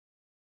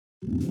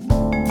Hello,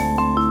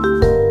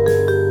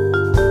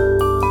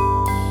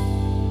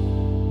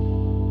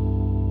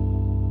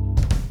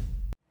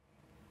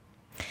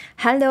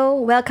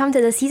 welcome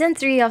to the season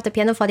 3 of the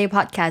Pianoforte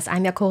podcast.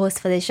 I'm your co-host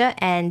Felicia,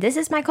 and this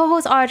is my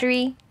co-host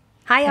Audrey.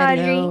 Hi,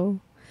 Audrey. Hello.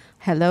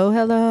 Hello,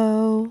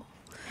 hello.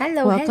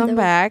 Hello, Welcome hello.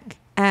 back.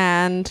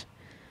 And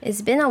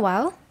It's been a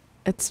while.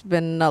 it's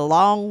been a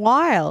long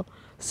while.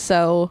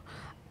 So,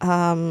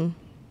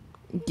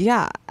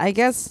 yeah, I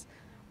guess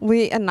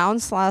we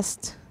announced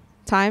last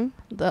time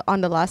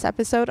on the last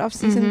episode of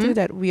season 2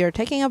 that we are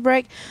taking a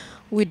break.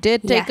 We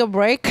did take Yeah. a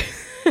break.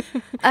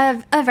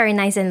 A very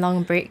nice and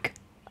long break.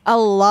 A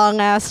long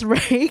ass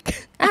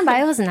break. But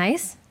it was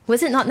nice.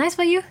 Was it not nice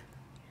for you?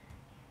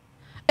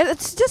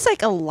 It's just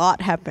like a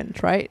lot happened,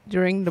 right?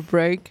 During the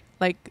break,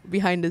 like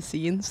behind the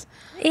scenes.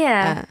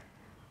 Yeah.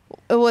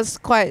 It was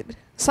quite,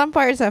 some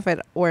parts of it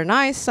were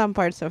nice, some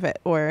parts of it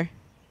were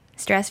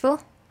Stressful?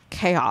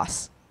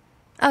 chaos.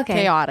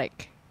 Okay.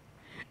 Chaotic.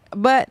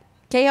 But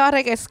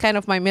chaotic is kind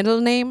of my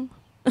middle name.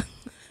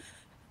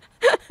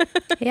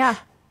 Yeah.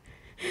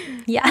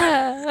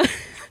 Yeah.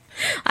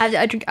 I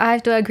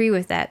have to agree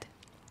with that.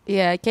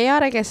 Yeah,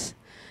 chaotic is,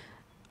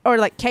 or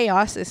like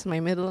chaos is my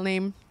middle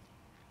name.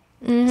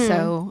 Mhm.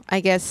 So I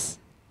guess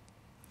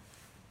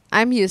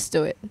I'm used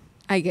to it.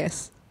 I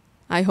guess.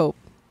 I hope.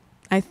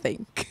 I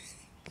think.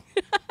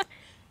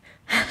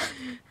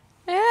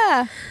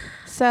 Yeah.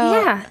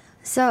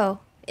 So,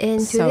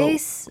 in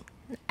today's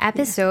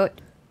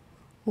episode,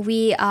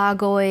 we are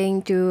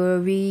going to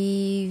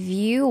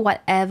review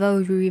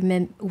whatever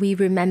we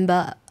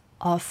remember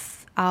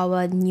of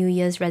our New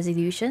Year's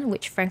resolution,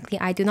 which frankly,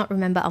 I do not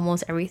remember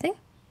almost everything.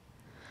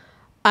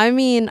 I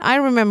mean, I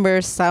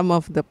remember some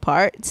of the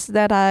parts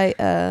that I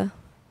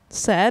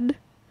said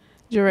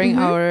during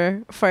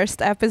our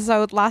first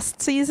episode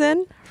last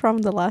season, from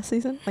the last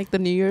season, like the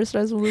New Year's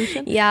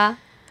resolution. Yeah.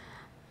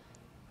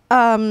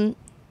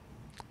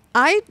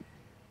 I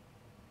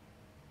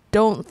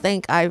don't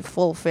think I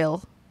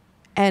fulfill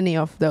any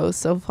of those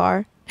so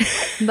far.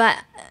 But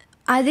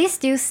are they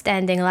still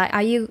standing? Like,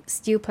 are you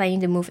still planning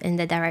to move in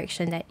the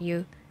direction that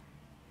you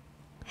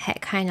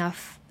had kind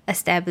of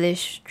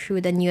established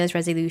through the New Year's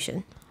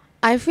resolution?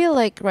 I feel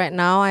like right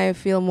now I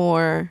feel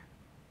more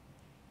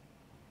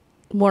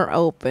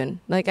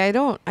open. Like I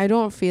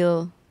don't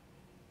feel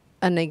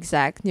an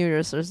exact New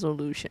Year's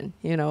resolution.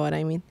 You know what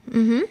I mean?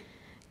 Mm-hmm.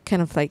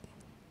 Kind of like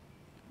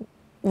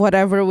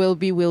whatever will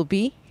be will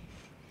be.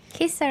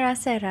 Que sera,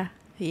 sera.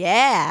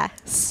 Yeah,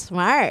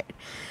 smart.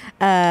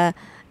 And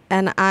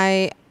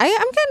I'm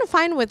kind of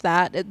fine with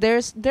that.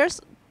 There's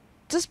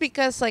just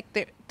because like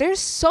there's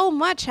so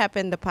much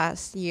happened the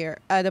past year,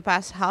 the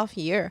past half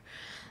year,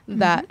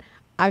 that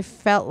I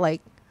felt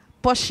like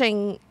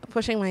pushing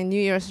my New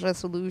Year's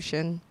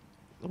resolution,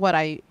 what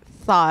I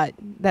thought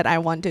that I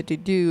wanted to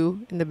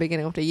do in the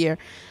beginning of the year,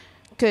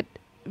 could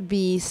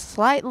be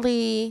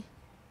slightly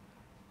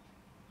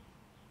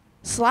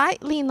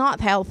not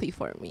healthy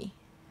for me.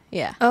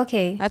 Yeah.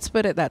 Okay. Let's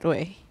put it that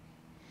way.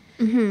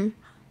 Mm-hmm.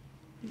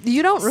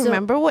 You don't So-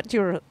 remember what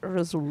your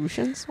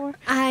resolutions were?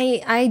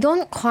 I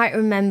don't quite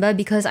remember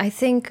because I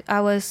think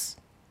I was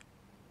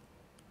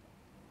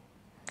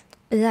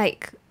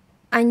like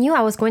I knew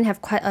I was going to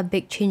have quite a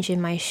big change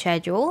in my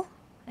schedule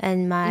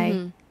and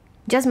my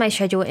just my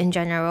schedule in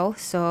general.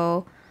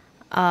 So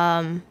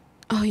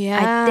Oh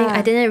yeah. I think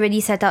I didn't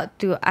really set out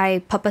to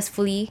I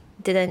purposefully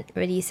didn't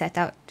really set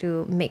out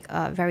to make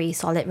a very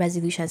solid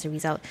resolution as a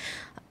result.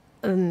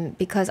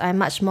 Because I'm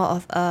much more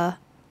of a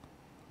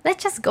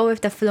let's just go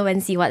with the flow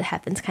and see what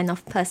happens kind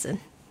of person.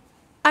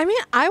 I mean,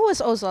 I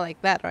was also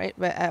like that, right?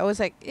 But I was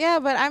like, yeah,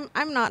 but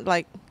I'm not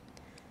like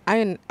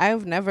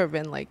I've never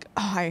been like,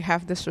 oh, I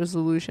have this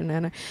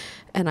resolution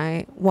and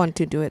I want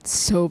to do it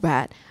so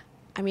bad.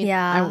 I mean,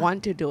 Yeah. I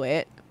want to do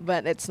it,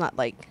 but it's not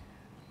like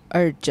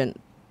urgent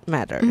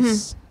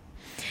matters.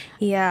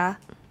 Yeah.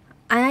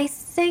 And I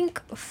think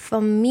for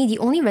me, the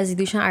only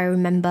resolution I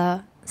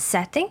remember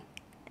setting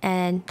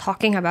and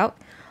talking about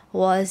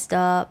was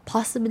the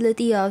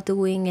possibility of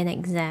doing an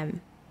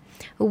exam,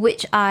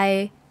 which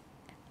I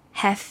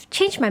have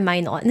changed my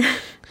mind on.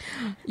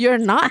 You're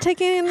not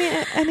taking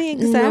any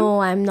exam?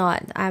 No, I'm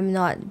not. I'm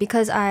not.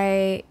 Because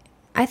I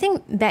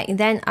think back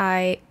then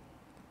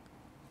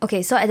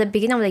okay, so at the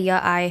beginning of the year,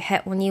 I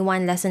had only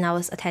one lesson I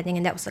was attending,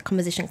 and that was a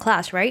composition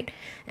class, right?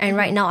 And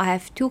right now I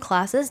have 2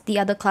 classes. The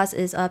other class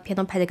is a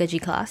piano pedagogy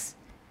class.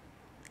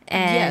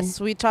 And Yes,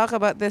 we talk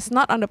about this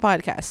not on the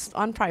podcast,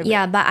 on private.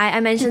 yeah, but I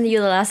mentioned to you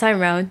the last time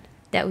around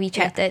that we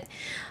chatted.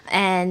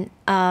 And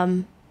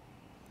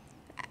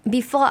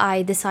before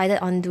I decided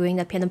on doing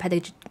the piano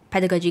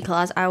pedagogy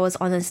class, I was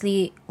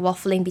honestly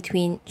waffling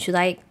between should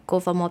I go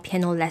for more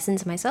piano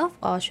lessons myself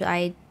or should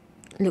I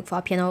look for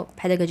a piano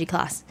pedagogy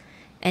class.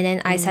 And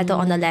then I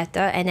settled on the latter.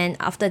 And then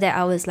after that,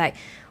 I was like,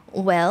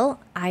 well,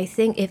 I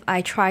think if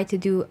I try to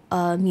do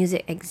a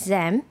music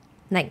exam,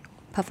 like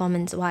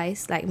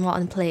performance-wise, like more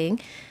on playing,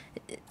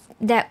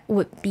 that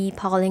would be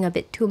piling a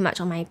bit too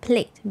much on my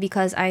plate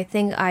because I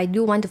think I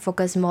do want to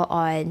focus more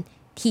on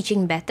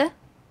teaching better.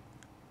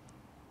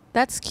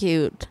 That's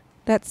cute.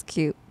 That's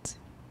cute.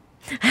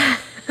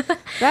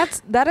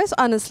 That is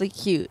honestly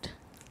cute.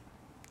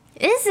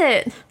 Is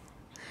it?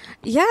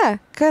 Yeah,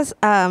 cause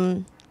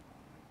I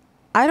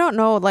don't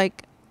know,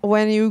 like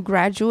when you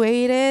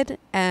graduated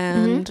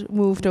and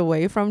moved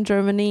away from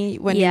Germany,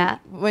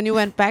 when you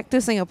went back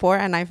to Singapore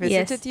and I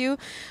visited you,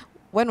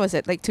 when was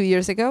it? Like 2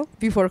 years ago,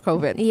 before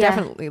COVID. Yeah.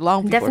 Definitely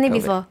long before. Definitely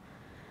COVID. before.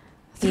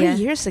 3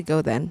 years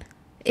ago then.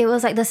 It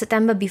was like the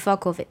September before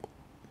COVID.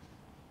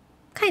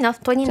 Kind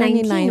of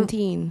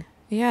 2019.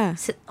 Yeah.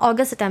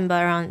 August, September,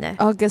 around there.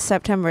 August,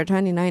 September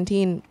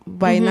 2019.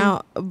 By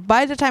now,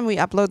 by the time we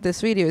upload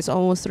this video, it's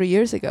almost 3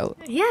 years ago.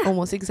 Yeah.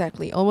 Almost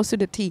exactly. Almost to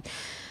the T.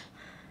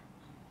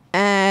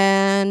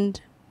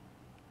 And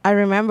I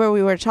remember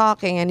we were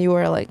talking and you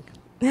were like,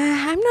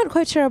 I'm not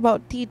quite sure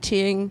about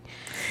teaching.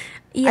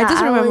 Yeah, I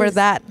just remember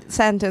that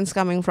sentence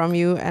coming from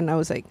you and I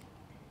was like,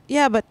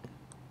 yeah, but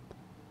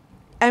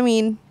I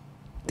mean,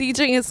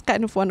 teaching is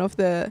kind of one of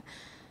the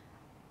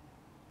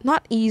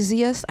not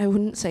easiest. I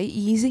wouldn't say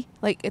easy.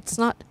 Like it's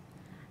not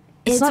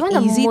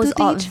one easy of the most to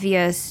teach.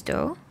 obvious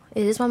though.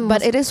 It is one.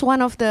 But it is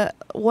one of the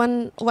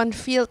one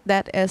field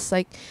that is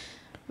like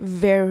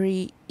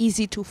very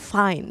easy to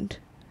find.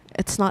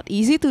 It's not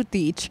easy to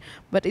teach,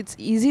 but it's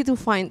easy to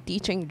find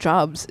teaching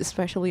jobs,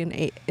 especially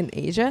in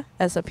Asia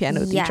as a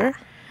piano teacher.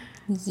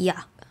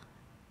 Yeah.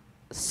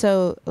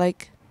 So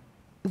like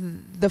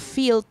the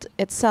field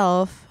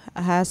itself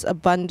has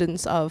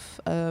abundance of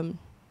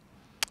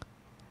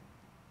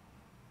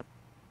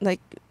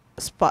like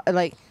spots,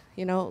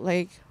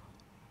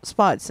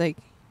 like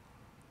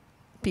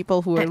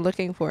people who are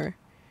looking for.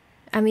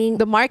 I mean,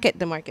 the market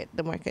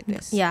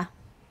is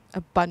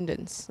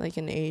abundance, like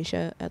in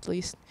Asia at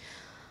least.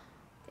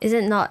 Is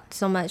it not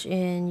so much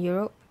in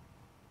Europe,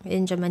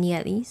 in Germany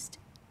at least?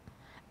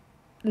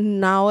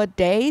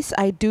 Nowadays,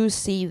 I do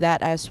see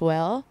that as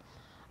well.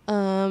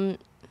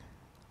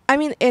 I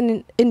mean,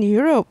 in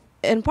Europe,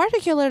 and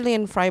particularly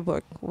in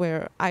Freiburg,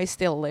 where I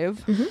still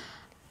live,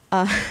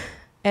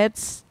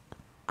 it's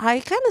I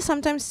kind of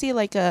sometimes see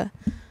like a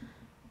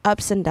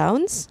ups and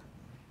downs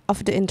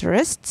of the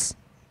interests.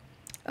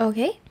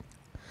 Okay.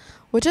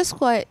 Which is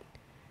quite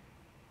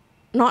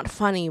not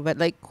funny, but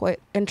like quite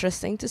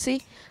interesting to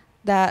see.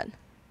 That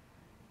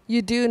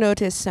you do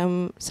notice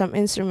some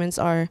instruments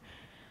are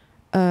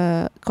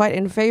quite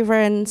in favor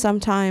and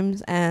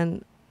sometimes,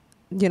 and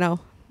you know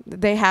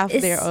they have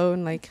their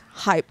own like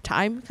hype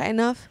time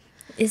kind of.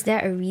 Is there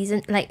a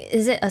reason, like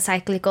is it a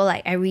cyclical,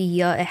 like every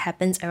year it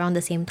happens around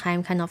the same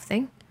time kind of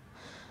thing?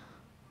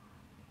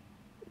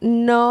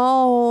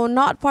 No,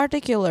 not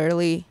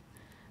particularly,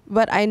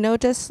 but I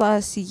noticed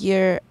last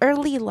year,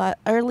 early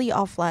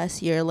off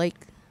last year,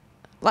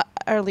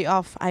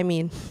 I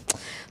mean,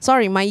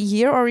 sorry, my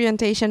year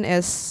orientation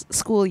is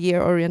school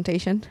year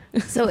orientation.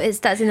 So it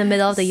starts in the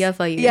middle of the year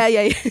for you?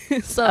 Yeah.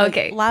 So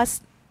okay.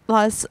 Last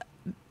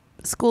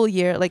school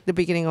year, like the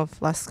beginning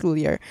of last school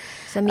year.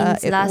 So it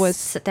means it was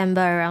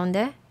September, around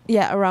there?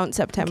 Yeah, around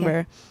September.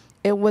 Okay.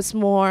 It was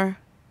more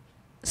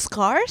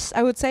scarce,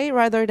 I would say,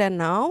 rather than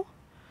now.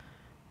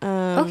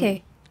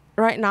 Okay.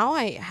 Right now,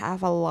 I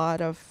have a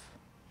lot of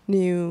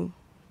new,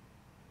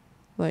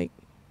 like,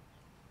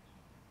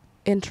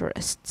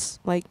 interests,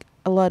 like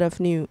a lot of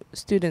new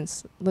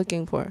students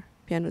looking for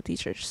piano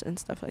teachers and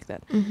stuff like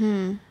that.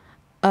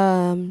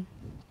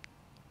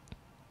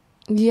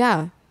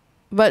 Yeah,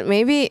 but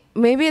maybe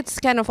it's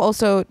kind of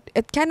also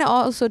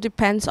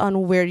depends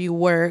on where you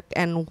work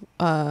and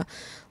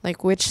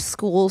like which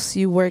schools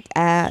you work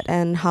at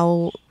and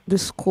how the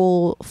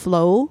school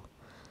flow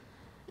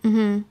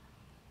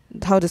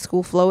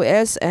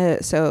is.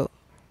 So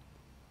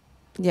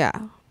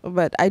yeah,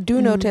 but I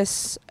do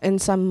notice in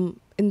some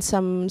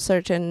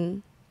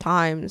certain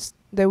times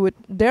there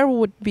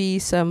would be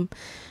some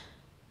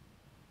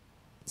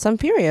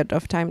period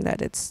of time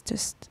that it's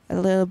just a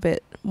little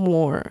bit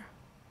more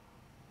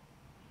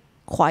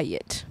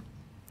quiet.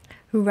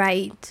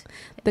 Right.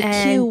 The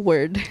Q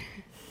word.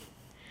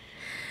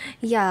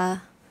 Yeah.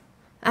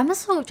 I'm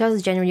also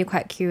just generally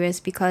quite curious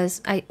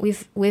because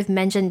we've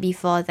mentioned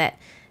before that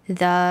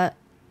the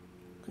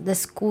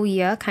school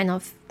year kind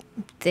of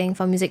thing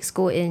for music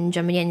school in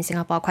Germany and in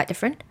Singapore are quite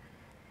different.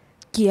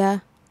 Yeah.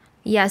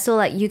 Yeah, so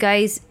like you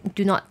guys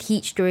do not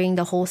teach during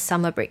the whole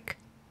summer break.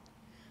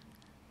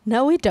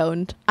 No, we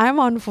don't. I'm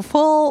on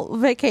full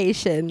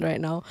vacation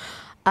right now.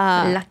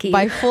 Lucky.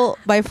 By full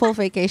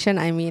vacation,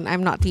 I mean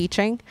I'm not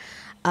teaching.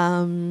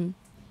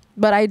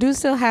 But I do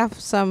still have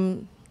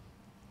some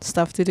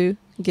stuff to do,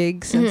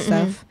 gigs and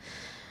stuff.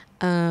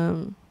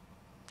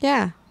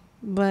 Yeah,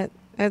 but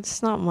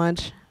it's not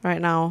much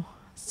right now.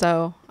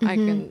 So I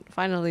can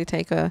finally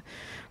take a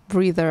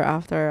breather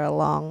after a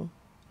long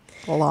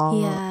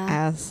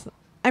ass.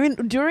 I mean,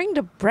 during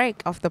the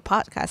break of the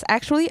podcast,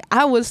 actually,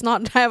 I was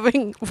not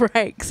having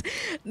breaks.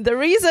 The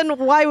reason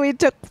why we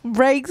took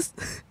breaks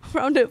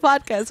from the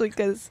podcast was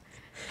because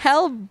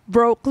hell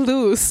broke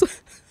loose.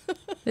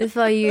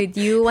 For you,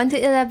 do you want to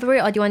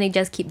elaborate or do you want to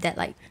just keep that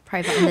like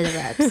private under the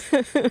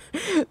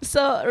wraps?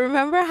 So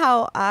remember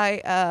how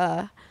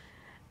I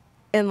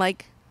in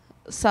like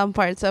some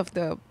parts of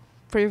the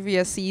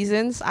previous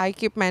seasons, I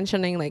keep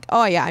mentioning like,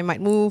 oh yeah, I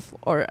might move,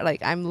 or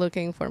like I'm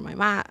looking for my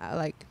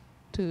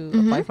to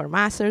apply for a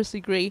master's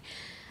degree.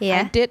 I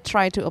Yeah. did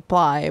try to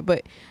apply,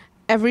 but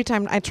every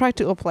time I try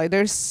to apply,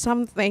 there's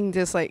something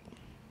just like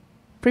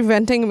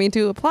preventing me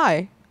to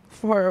apply.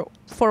 For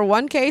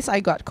one case, I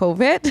got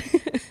COVID.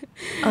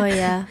 Oh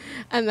yeah.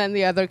 And then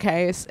the other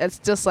case, it's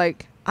just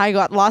like I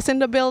got lost in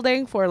the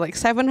building for like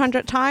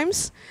 700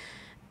 times.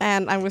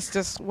 And I was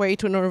just way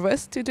too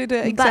nervous to do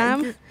the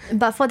exam.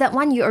 But for that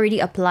one, you already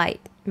applied,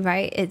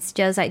 right? It's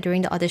just like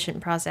during the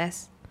audition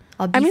process,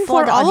 or I mean,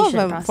 before for the all of audition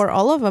them, process. for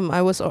all of them,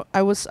 I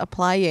was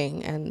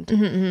applying, and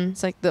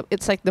it's like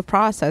the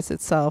process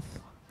itself.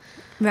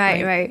 Right,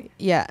 Like, right.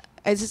 Yeah,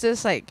 it's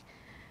just like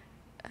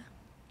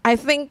I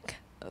think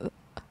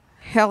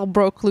hell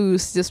broke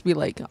loose. Just be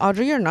like,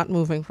 Audrey, you're not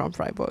moving from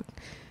Freiburg.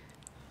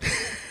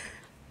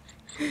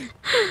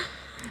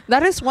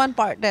 That is one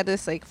part that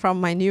is like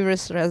from my New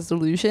Year's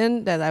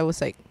resolution that I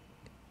was like,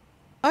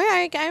 oh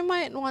yeah, I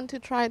might want to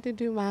try to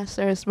do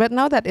masters, but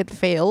now that it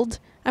failed,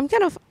 I'm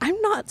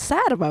not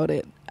sad about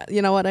it.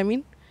 You know what I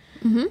mean?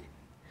 Mm-hmm.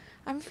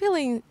 I'm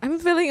feeling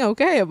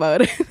okay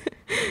about it.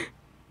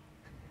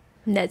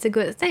 That's a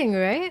good thing,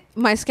 right?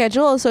 My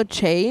schedule also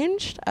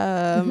changed.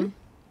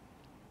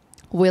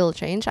 Will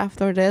change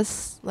after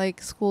this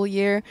like school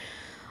year.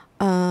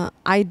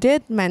 I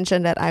did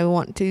mention that I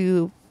want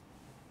to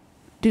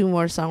do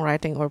more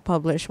songwriting or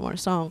publish more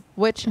song,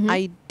 which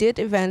I did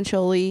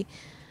eventually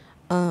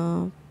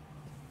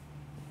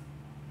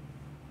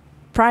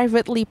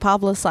privately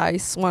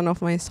publicize one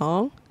of my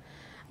song.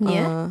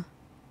 Yeah.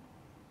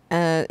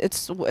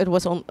 It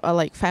was on a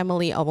like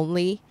family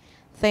only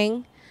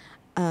thing.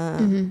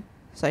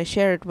 So I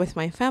shared it with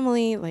my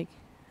family, like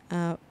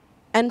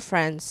and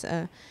friends.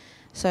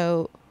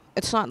 So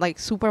it's not like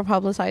super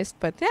publicized,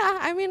 but yeah,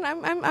 I mean,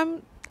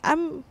 I'm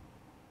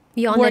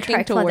You're on the working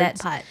track for that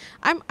towards- part.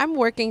 I'm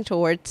working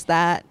towards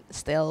that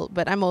still,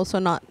 but I'm also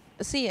not.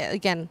 See,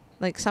 again,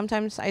 like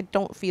sometimes I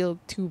don't feel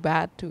too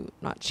bad to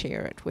not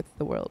share it with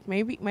the world.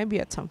 Maybe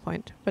at some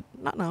point, but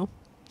not now.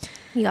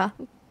 Yeah.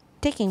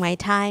 Taking my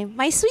time,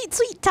 my sweet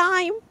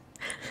time.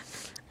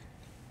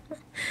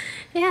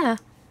 Yeah.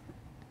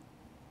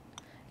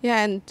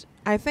 Yeah, and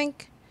I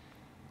think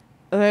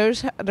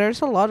there's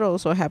a lot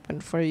also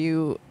happened for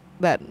you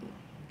that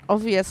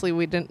obviously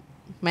we didn't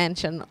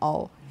mention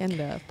all in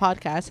the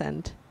podcast.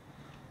 And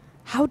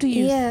how do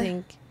you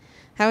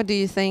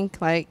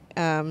think like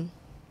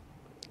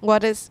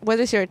what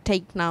is your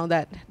take now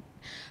that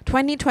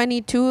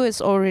 2022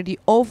 is already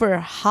over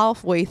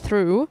halfway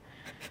through?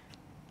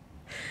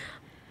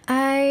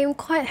 I'm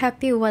quite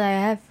happy with what I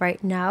have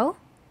right now.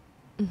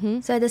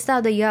 So at the start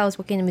of the year, I was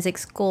working in music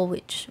school,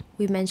 which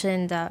we mentioned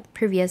in the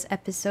previous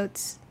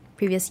episodes,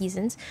 previous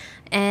seasons.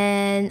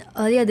 And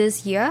earlier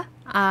this year,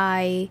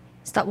 I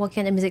stopped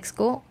working at the music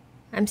school.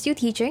 I'm still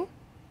teaching,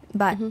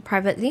 but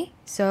privately.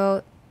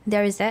 So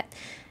there is that.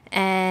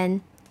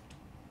 And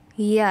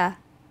yeah,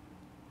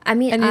 I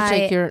mean, And you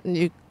take your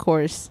new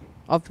course.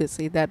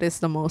 Obviously, that is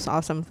the most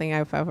awesome thing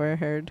I've ever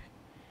heard.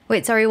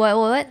 Wait, sorry,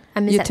 what? I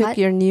missed You that took part.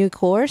 your new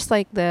course,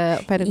 like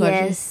the pedagogy.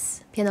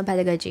 Yes, piano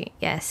pedagogy.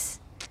 Yes.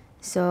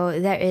 So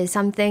that is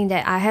something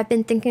that I have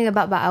been thinking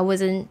about, but I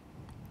wasn't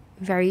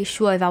very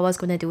sure if I was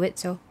going to do it.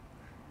 So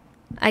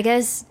I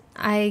guess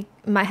I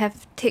might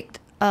have ticked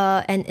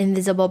an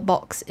invisible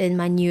box in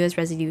my New Year's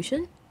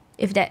resolution.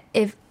 If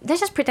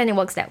let's just pretend it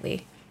works that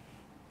way.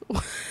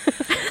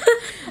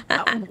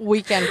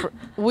 We can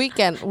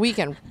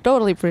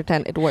totally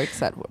pretend it works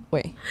that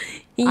way.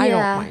 I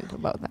don't mind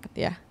about that.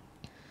 Yeah,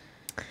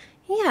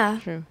 Yeah.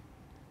 true.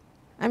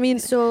 I mean,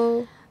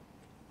 So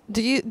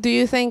do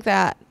you think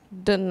that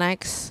the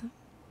next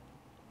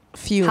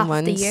few Half the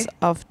months year?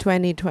 of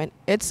 2020,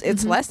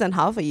 it's less than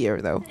half a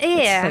year though.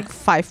 Yeah. It's like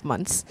 5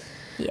 months.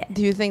 yeah.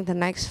 Do you think the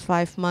next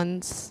 5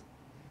 months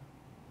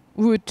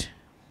would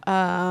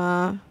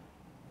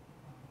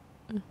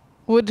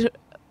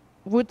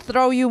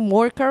throw you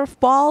more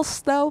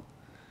curveballs though?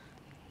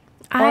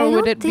 I would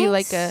don't it be think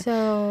like a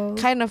so.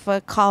 Kind of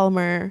a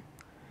calmer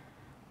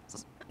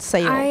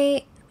sail?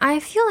 I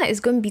feel like it's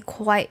going to be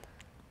quite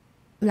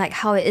like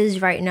how it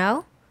is right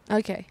now.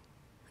 Okay.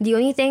 The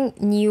only thing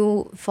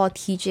new for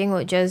teaching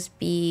would just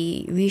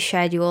be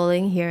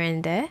rescheduling here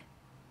and there.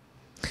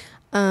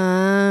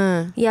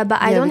 Yeah,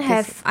 but I Yeah, don't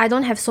because-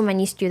 have so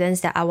many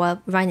students that I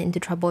will run into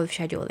trouble with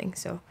scheduling.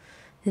 So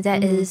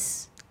that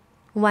is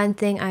one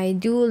thing I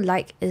do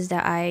like, is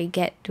that I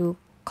get to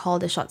call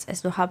the shots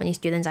as to how many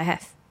students I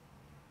have.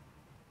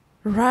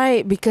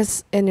 Right,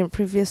 because in your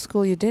previous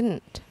school you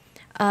didn't.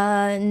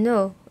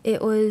 No,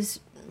 it was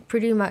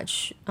pretty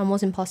much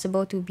almost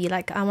impossible to be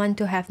like, I want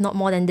to have not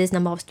more than this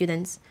number of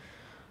students.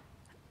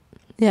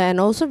 Yeah, and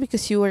also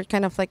because you were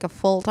kind of like a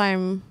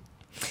full-time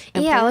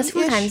Yeah, I was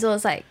full employee-ish. time, so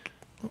it's like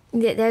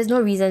there's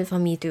no reason for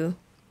me to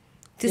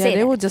Yeah, say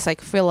they that. will just like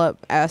fill up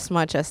as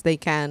much as they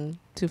can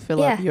to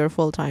fill up Yeah. your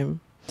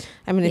full-time.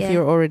 I mean, if Yeah.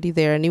 you're already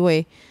there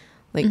anyway,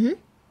 like,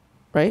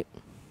 right?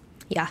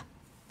 Yeah,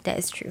 that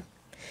is true.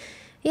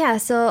 Yeah,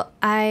 so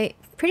I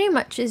pretty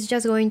much is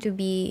just going to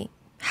be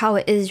how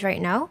it is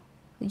right now.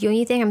 The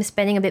only thing I'm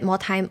spending a bit more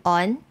time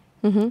on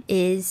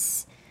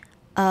is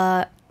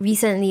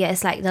recently,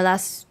 it's like the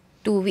last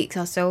 2 weeks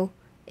or so,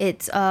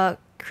 it's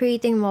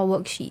creating more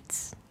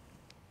worksheets.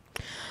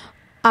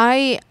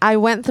 I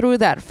went through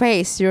that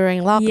phase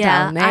during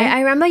lockdown. I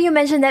remember you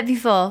mentioned that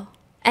before,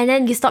 and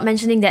then you stopped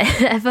mentioning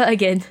that ever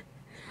again.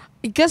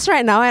 Because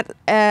right now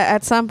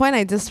at some point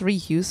I just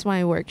reuse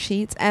my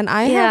worksheets, and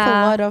I have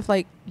a lot of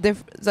like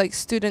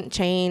student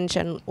change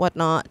and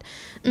whatnot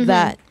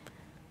that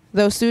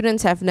those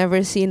students have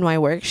never seen my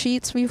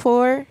worksheets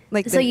before.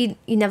 Like, so you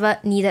never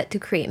needed to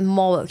create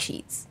more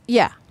worksheets.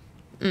 Yeah.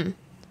 Yeah.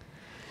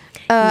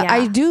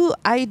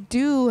 I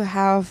do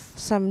have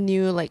some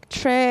new like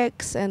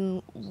tricks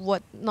and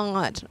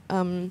whatnot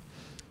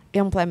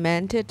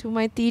implemented to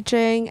my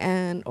teaching,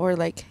 and or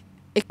like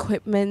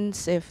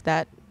equipments if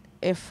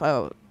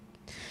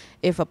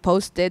a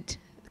post-it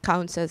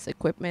counts as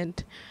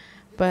equipment.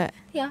 But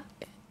yeah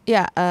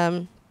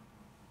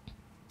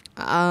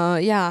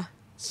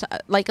so,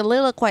 like a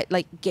little quite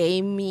like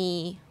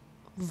gamey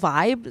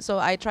vibe, so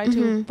I try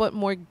to put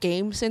more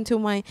games into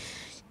my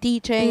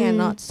teaching and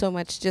not so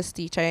much just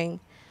teaching.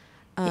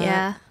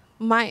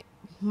 My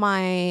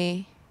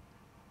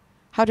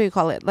how do you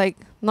call it, like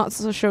not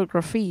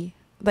sociography,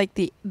 like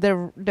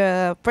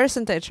the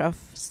percentage of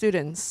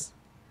students,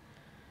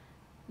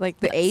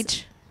 like the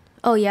age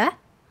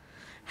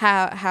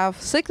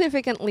have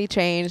significantly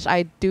changed.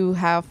 I do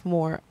have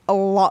a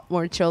lot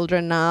more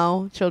children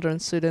now,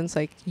 students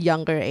like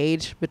younger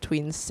age,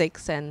 between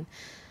 6 and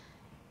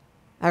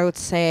I would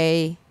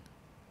say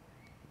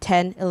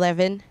 10,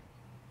 11.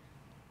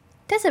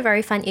 That's a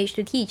very fun age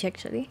to teach,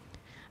 actually.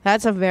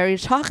 That's a very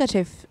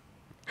talkative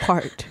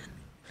part.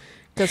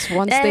 Because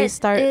once they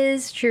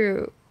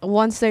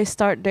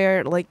start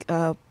their like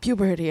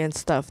puberty and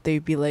stuff,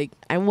 they'd be like,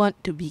 I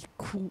want to be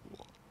cool.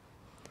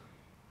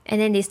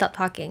 And then they stop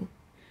talking.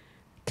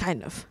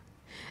 Kind of.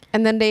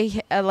 And then they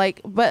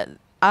but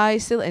I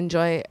still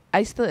enjoy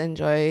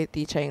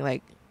teaching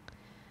like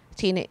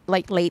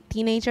late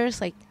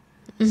teenagers, like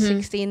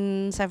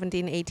 16,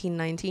 17, 18,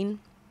 19.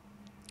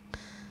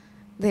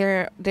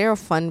 They're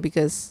fun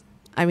because,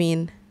 I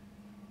mean,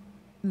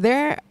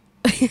 they're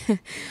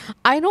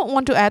I don't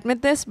want to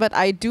admit this, but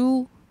I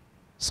do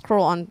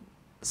scroll on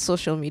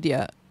social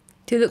media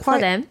to look for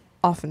them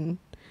often.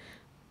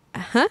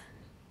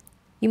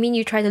 You mean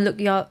you try to look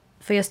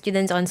for your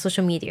students on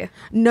social media?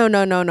 No. Okay.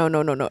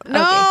 No,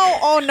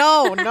 oh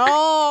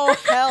no,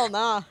 hell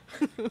nah.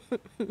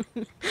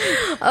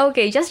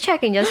 Okay, just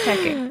checking.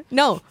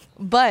 No,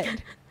 but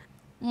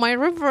my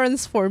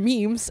reference for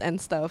memes and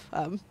stuff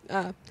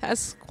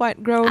has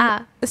quite grown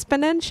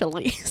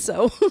exponentially.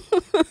 So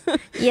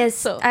yes,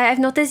 so I've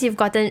noticed you've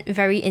gotten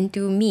very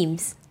into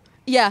memes.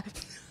 Yeah.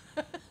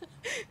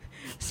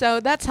 So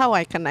that's how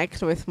I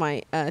connect with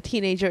my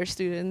teenager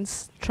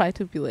students. Try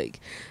to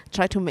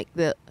make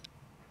the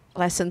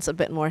lessons a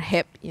bit more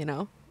hip,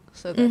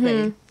 so that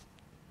they,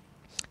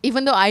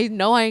 even though I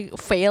know I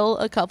fail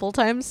a couple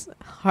times,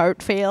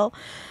 hard fail.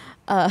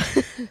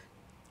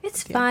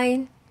 It's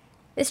fine.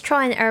 It's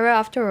trial and error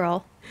after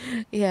all.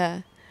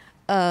 Yeah.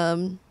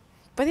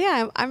 But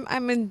yeah,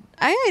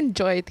 I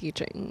enjoy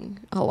teaching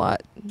a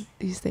lot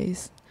these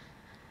days.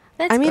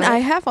 That's good. I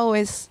have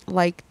always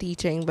liked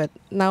teaching, but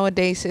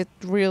nowadays it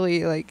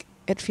really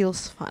it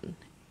feels fun.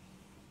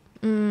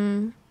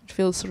 It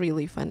feels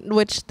really fun,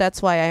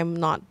 that's why I'm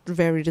not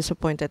very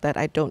disappointed that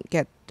I don't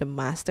get the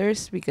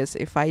masters, because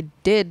if I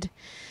did,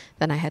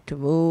 then I had to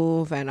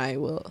move, and I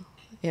will,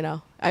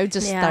 I was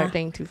just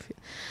starting to feel,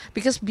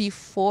 because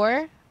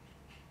before,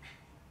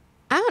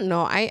 I don't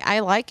know, I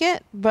like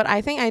it, but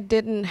I think I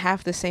didn't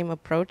have the same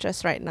approach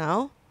as right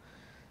now.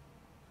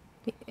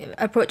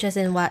 Approach as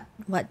in what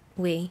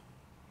way?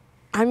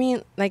 I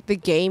mean, like the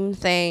game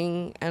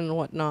thing and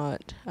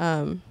whatnot.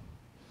 I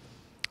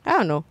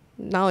don't know.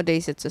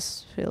 Nowadays, it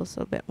just feels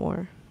a bit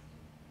more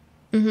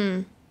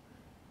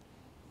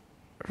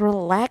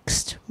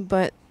relaxed.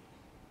 But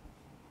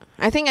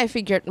I think I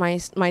figured my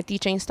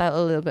teaching style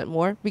a little bit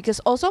more,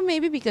 because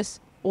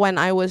when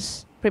I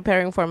was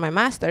preparing for my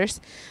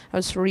master's, I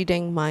was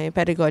reading my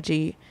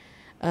pedagogy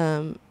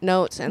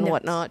notes and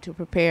whatnot to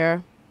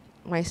prepare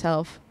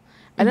myself.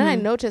 And then I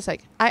noticed, I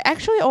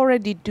actually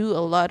already do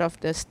a lot of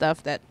the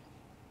stuff that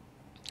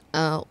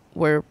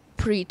were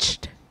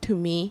preached to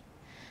me.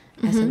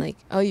 As in,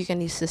 you can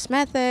use this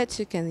method,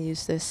 you can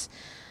use this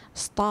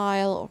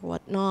style or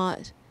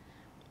whatnot.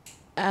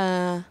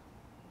 But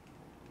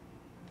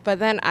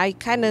then I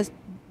kind of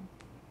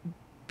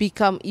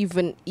become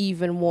even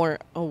more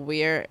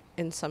aware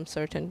in some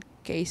certain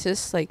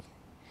cases. Like,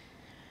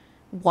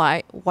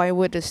 why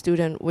would a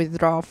student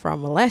withdraw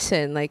from a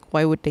lesson? Like,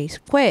 why would they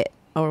quit?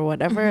 Or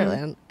whatever,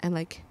 and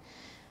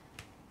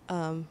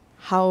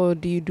how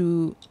do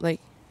you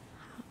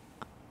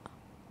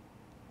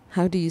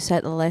how do you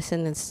set a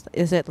lesson?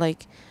 Is it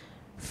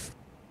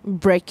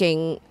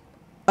breaking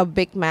a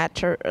big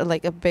matter,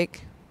 like a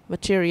big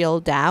material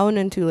down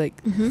into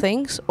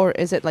things, or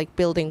is it like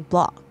building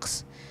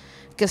blocks?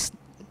 Because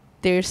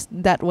there's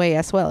that way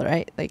as well,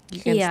 right? Like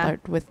you can Yeah.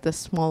 start with the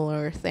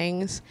smaller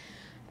things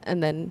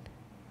and then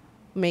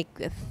make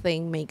the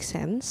thing make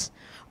sense,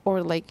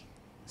 or like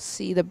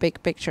see the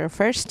big picture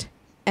first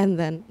and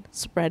then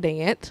spreading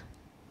it.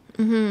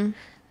 Mm-hmm.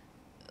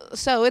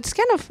 So it's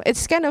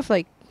kind of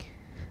like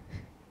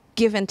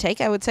give and take,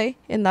 I would say,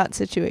 in that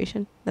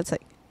situation.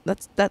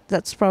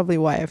 That's probably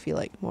why I feel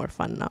like more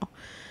fun now.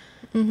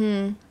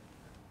 Mm-hmm.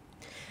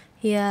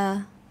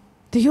 Yeah.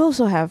 Do you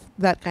also have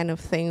that kind of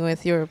thing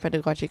with your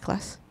pedagogy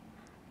class?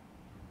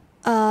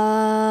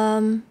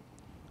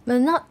 But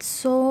not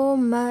so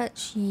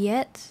much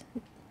yet.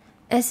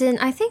 As in,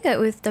 I think that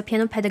with the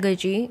piano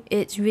pedagogy,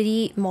 it's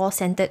really more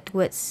centered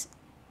towards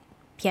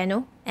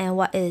piano and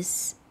what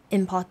is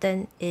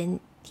important in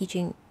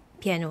teaching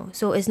piano.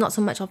 So it's not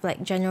so much of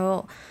like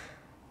general,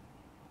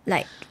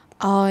 like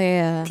Oh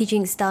yeah.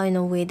 teaching style in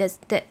a way.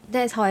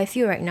 That's how I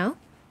feel right now.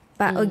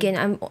 But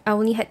again, I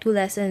only had 2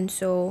 lessons,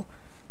 so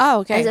Oh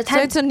okay. At the So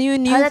time- it's a new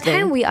by the thing.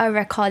 time we are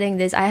recording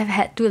this, I have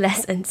had 2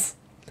 lessons.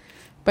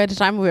 By the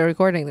time we're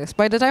recording this,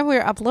 by the time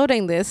we're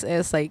uploading this,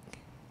 is like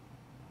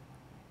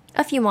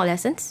A few more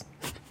lessons.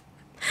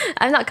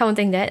 I'm not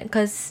counting that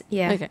because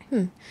Okay.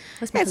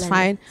 What's my It's calendar?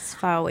 fine. It's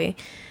far away.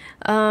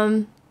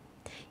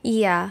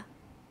 Yeah.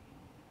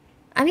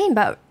 I mean,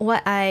 but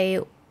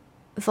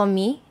for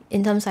me,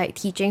 in terms of like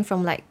teaching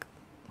from like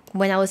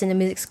when I was in the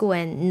music school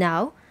and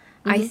now,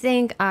 I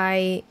think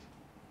I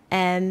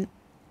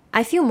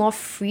feel more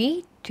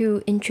free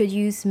to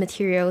introduce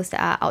materials that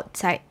are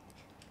outside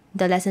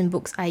the lesson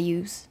books I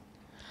use.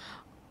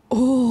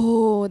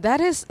 oh,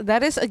 that is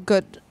a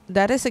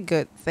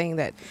good thing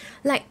that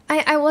Like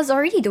I was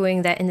already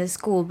doing that in the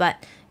school, but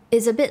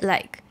it's a bit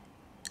like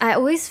I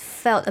always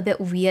felt a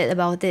bit weird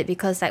about it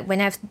because like when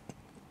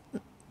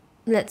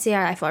let's say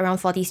I have around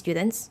 40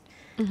 students,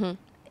 and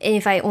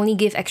if I only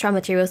give extra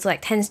materials to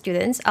like 10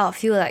 students, I'll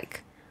feel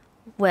like,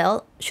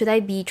 well, should I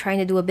be trying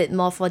to do a bit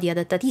more for the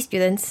other 30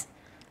 students?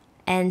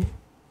 And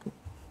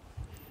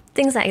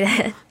things like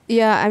that.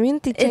 Yeah, I mean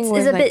teaching It's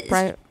with a like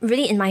bit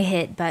really in my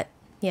head, but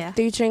yeah.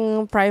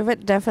 teaching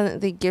private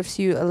definitely gives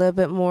you a little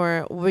bit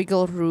more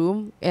wiggle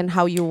room in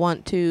how you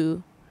want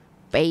to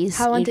base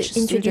How I want to each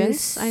student,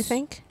 introduce I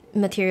think.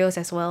 materials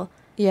as well.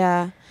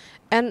 Yeah.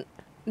 And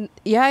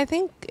yeah, I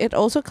think it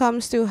also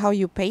comes to how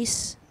you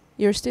pace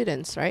your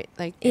students, right?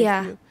 Like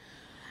Yeah.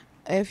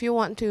 if you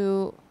want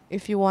to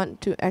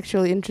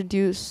actually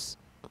introduce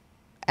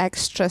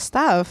extra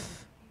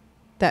stuff,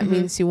 that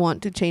means you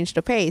want to change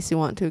the pace. You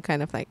want to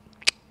kind of like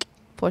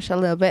push a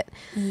little bit.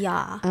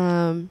 Yeah.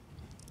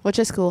 Which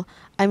is cool.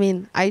 I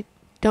mean, I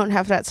don't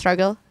have that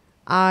struggle.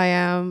 I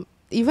am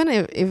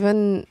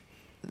even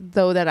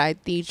though that I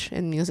teach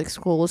in music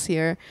schools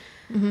here,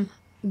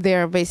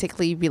 they're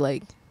basically be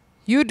like,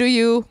 you do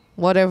you,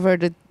 whatever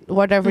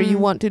you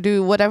want to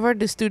do, whatever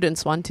the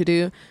students want to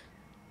do.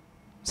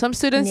 Some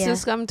students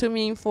just come to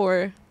me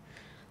for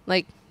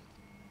like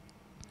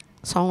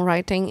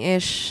songwriting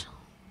ish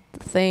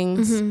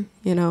things,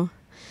 you know,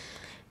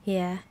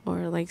 Yeah.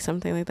 or like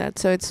something like that.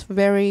 So it's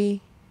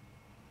very,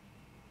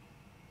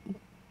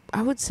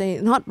 I would say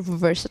not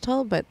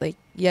versatile, but like,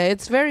 yeah,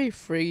 it's very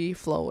free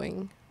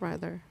flowing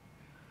rather.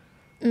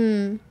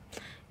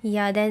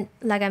 Yeah, then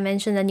like I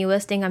mentioned, the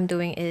newest thing I'm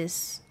doing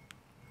is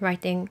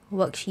writing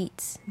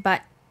worksheets.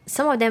 But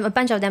a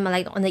bunch of them are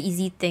like on the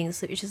easy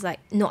things, which is like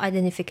no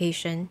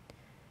identification.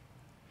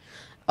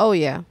 Oh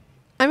yeah.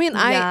 I mean,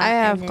 I Yeah,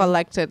 have and then-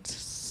 collected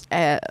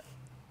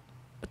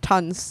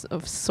tons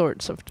of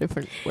sorts of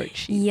different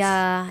worksheets.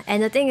 Yeah,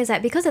 and the thing is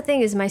that because the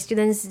thing is my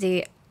students,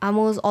 they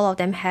almost all of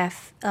them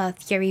have a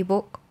theory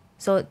book,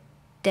 so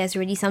there's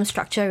really some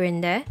structure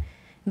in there,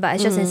 but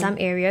it's just in some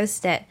areas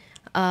that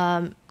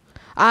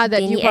That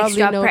they you need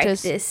probably extra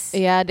notice. practice.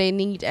 Yeah, they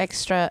need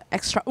extra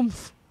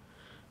oomph.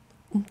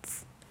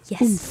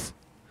 Yes.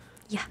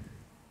 Yeah.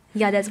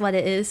 Yeah, that's what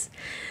it is.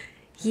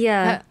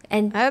 Yeah,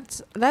 and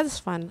That's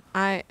fun.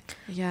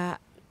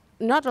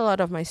 Not a lot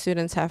of my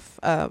students have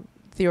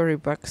theory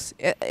books.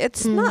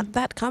 It's not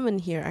that common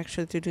here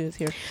actually to do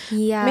theory.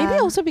 yeah. Maybe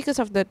also because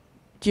of the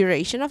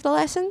duration of the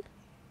lesson.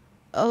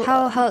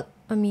 How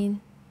I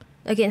mean,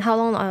 again, how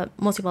long are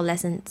most of your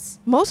lessons?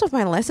 Most of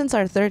my lessons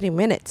are 30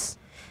 minutes.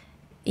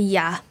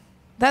 Yeah.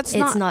 That's It's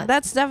not, not.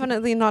 That's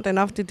definitely not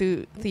enough to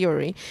do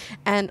theory,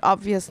 and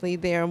obviously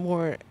they are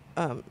more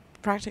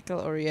practical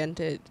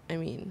oriented. I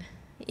mean,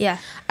 Yeah.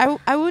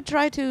 I would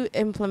try to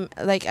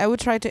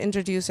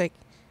introduce like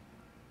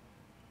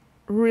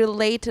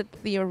related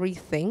theory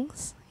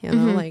things, you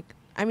know, like,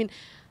 I mean,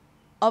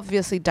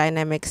 obviously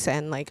dynamics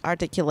and like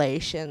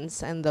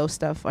articulations and those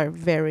stuff are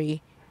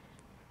very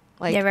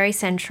like They're very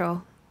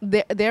central.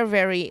 they're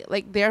very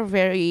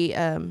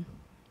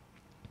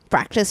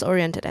practice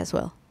oriented as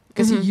well,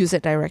 because you use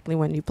it directly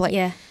when you play.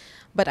 Yeah.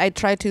 But I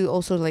try to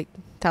also like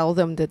tell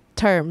them the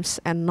terms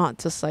and not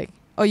just like,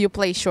 oh, you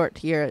play short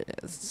here,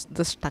 it's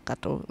the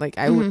staccato. Like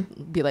I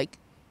would be like,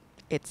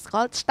 it's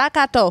called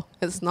staccato.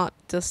 It's not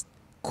just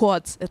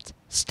chords, it's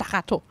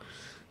staccato.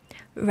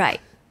 Right.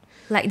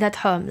 Like the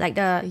term, like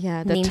the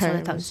Yeah, the names of the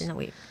terms. terms in a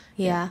way.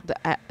 Yeah.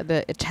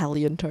 The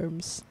Italian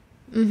terms.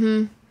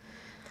 Mm-hmm.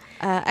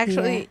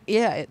 Actually,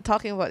 yeah.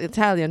 Talking about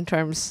Italian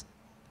terms,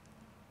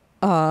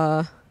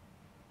 uh,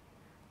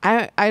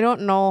 I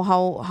don't know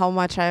how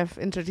much I've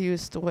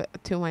introduced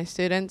to my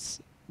students,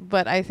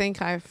 but I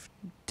think I've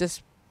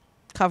just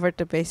covered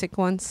the basic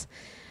ones.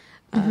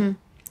 Mm-hmm.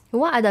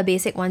 What are the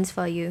basic ones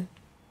for you?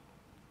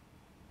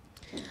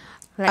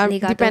 Like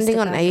legato, Depending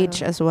on staccato.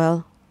 age as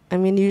well. I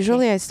mean,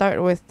 usually I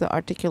start with the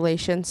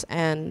articulations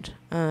and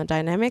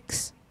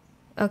dynamics.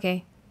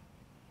 Okay.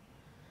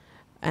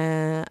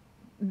 The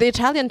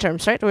Italian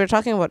terms, right? We're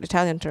talking about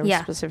Italian terms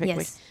Yeah.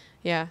 specifically. Yes.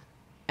 Yeah.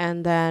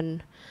 And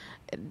then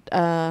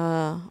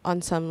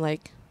on some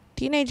like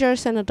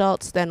teenagers and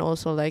adults, then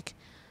also like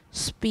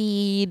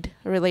speed,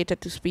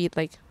 related to speed,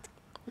 like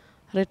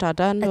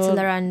ritardando,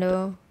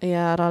 Accelerando.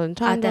 yeah,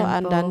 rallentando, tempo.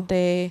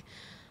 andante,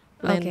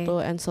 lento,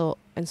 Okay. and so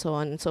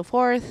on and so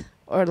forth.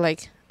 Or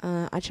like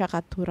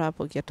acciaccatura,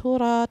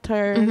 poggiatura,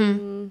 turn,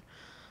 Mm-hmm.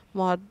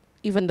 mod,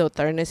 even though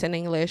turn is in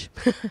English,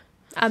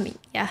 I mean,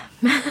 yeah.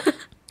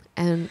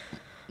 and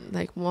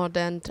like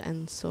mordant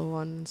and so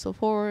on and so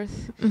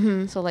forth.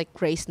 Mm-hmm. So like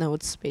grace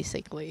notes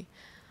basically.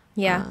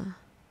 Yeah.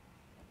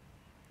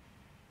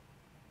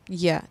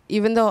 Yeah,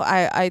 even though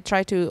I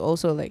try to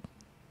also like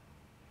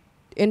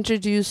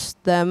introduce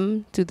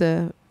them to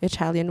the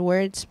Italian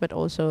words, but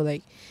also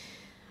like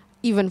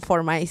even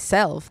for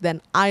myself,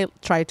 then I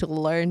try to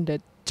learn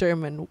the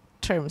German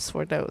terms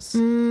for those,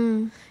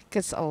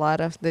 because a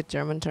lot of the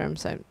German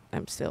terms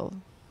I'm still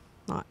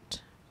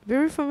not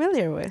very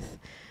familiar with.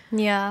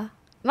 Yeah.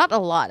 Not a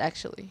lot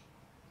actually.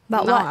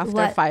 But now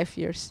after 5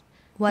 years.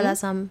 what are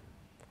some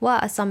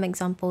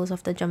examples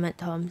of the German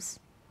terms?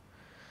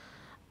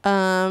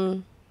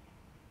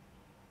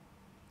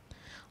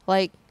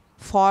 Like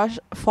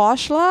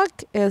Vorschlag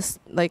is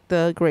like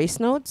the grace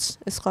notes.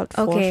 It's called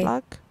Okay.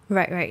 Vorschlag.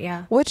 Right,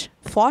 yeah. Which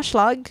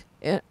Vorschlag,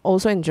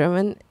 also in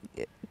German,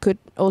 could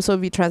also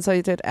be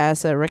translated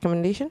as a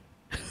recommendation.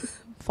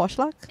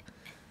 Vorschlag,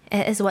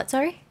 Is what,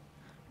 sorry?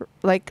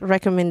 like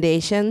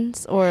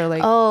recommendations or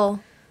like. Oh.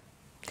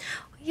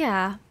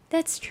 Yeah,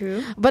 that's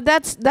true. But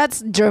that's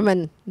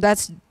German.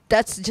 That's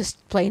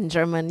just plain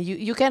German.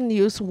 You can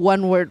use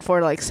one word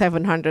for like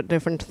 700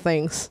 different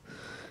things.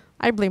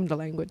 I blame the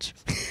language.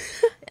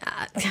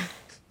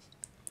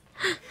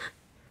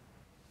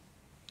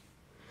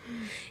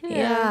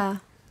 Yeah.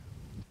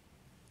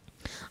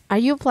 Are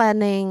you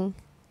planning?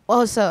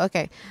 Oh, so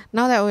okay.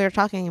 Now that we're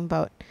talking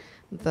about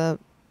the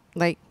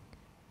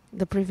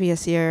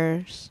previous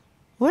years,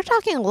 we're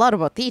talking a lot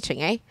about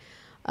teaching, eh?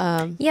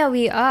 Yeah,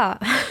 we are.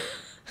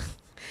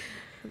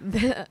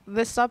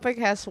 This topic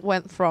has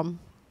went from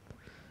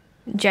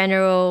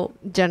General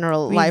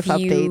life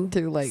review update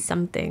to like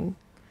something.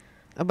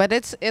 but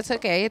it's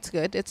okay, it's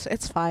good,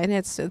 it's fine,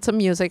 it's a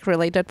music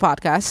related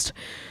podcast.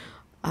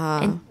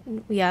 And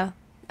yeah.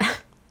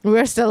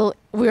 We're still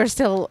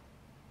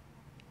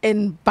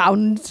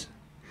inbound.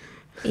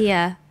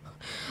 Yeah.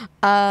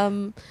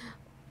 Do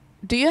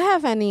you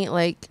have any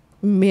like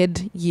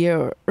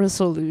mid-year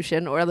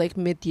resolution or like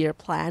mid-year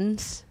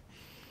plans?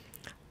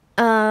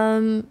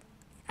 I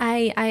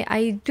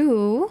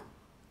do,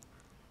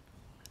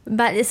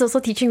 but it's also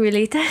teaching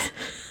related.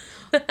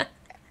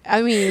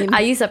 I mean,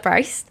 Are you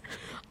surprised?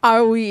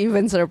 are we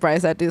even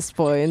surprised at this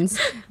point?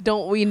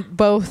 Don't we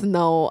both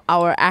know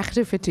our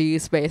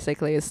activities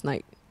basically is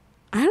like,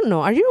 I don't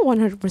know, are you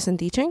 100%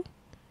 teaching?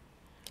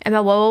 Am I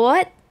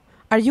what?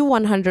 Are you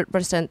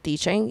 100%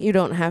 teaching? You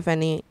don't have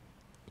any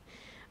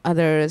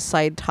other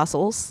side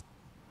hustles?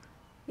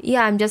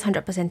 Yeah, I'm just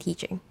 100%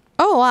 teaching.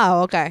 Oh,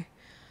 wow, okay.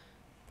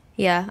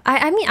 Yeah,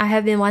 I mean I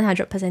have been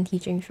 100%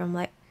 teaching from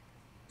like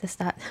the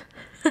start.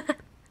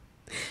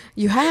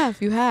 You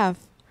have. Yeah.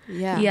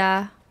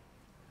 Yeah.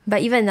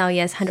 But even now,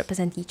 yes,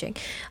 100% teaching.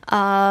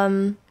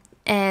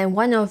 And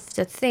one of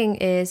the thing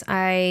is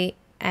I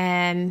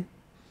am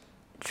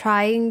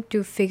trying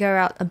to figure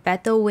out a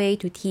better way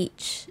to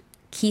teach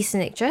key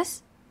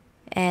signatures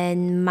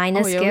and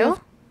minor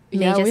scale.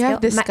 Major we scale.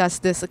 have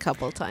discussed this a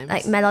couple times.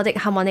 Like melodic,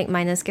 harmonic,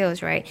 minor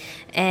scales, right?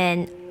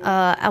 And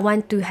I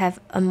want to have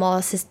a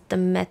more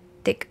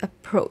systematic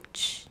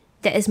approach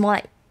that is more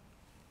like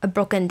a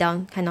broken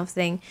down kind of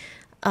thing.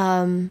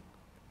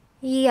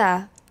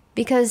 Yeah,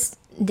 because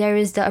there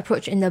is the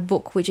approach in the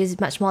book which is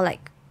much more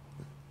like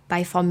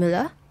by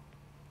formula.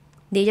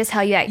 They just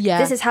tell you like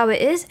this is how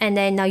it is, and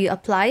then now you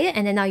apply it,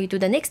 and then now you do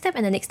the next step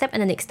and the next step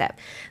and the next step.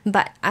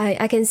 But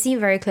I can see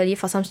very clearly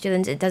for some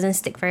students it doesn't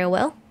stick very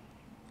well.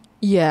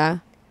 Yeah.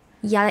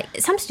 Yeah,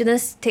 like some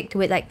students take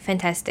to it like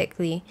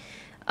fantastically,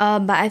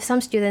 but I have some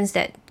students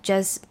that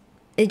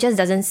it just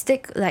doesn't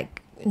stick.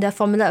 Like the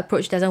formula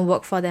approach doesn't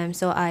work for them.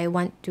 So I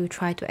want to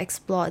try to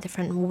explore a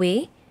different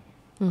way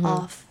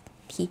of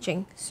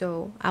teaching.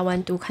 So I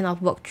want to kind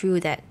of work through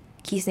that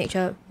key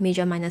signature,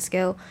 major, minor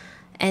scale,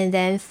 and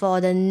then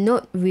for the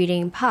note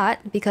reading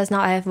part, because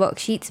now I have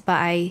worksheets, but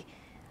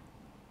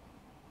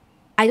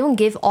I don't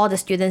give all the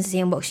students the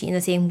same worksheet in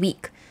the same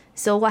week.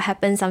 So what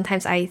happens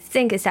sometimes I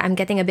think is that I'm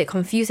getting a bit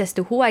confused as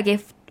to who I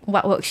gave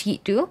what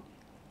worksheet to.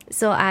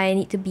 So I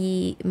need to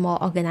be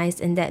more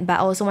organized in that. But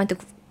I also want to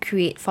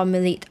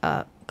formulate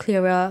a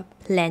clearer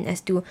plan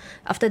as to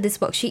after this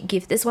worksheet,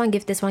 give this one,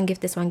 give this one, give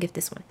this one, give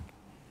this one.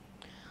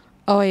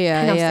 Oh yeah,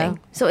 Kind of yeah. thing.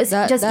 So it's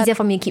just easier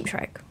for me to keep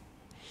track.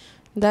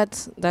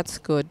 That's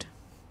good.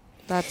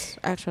 That's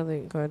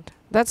actually good.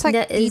 That's like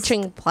That is-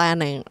 teaching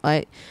planning,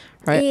 like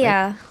right?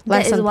 Yeah,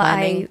 Like that is lesson what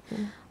planning. I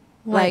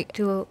Like- want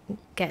to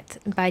get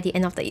by the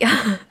end of the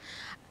year.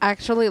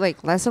 Actually,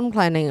 like lesson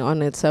planning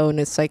on its own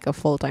is like a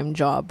full-time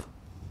job.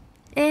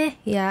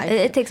 Yeah, I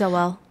it takes a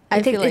while.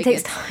 I feel like it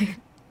takes it's- time.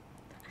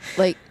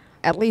 Like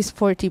at least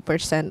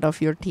 40%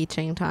 of your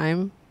teaching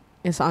time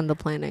is on the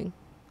planning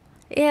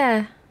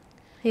Yeah,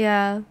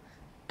 yeah.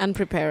 and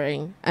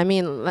preparing. I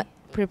mean,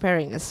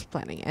 preparing is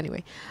planning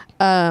anyway.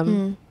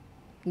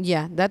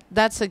 Yeah,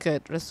 that's a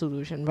good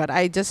resolution. But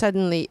I just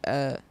suddenly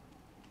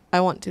I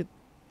want to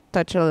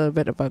touch a little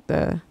bit about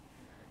the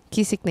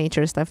key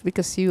signature stuff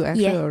because you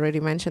actually Yeah. already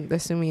mentioned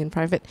this to me in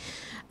private.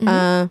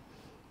 Mhm.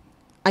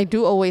 I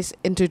do always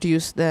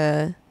introduce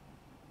the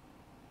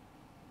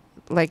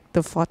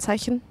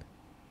Vorzeichen,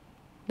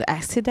 the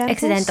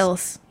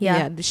Accidentals.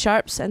 Yeah. the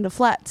sharps and the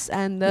flats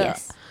and the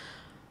Yes.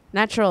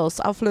 naturals,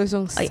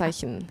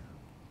 Auflösungszeichen.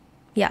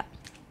 Yeah.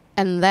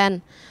 And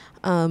then,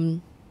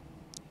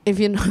 if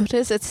you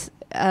notice, it's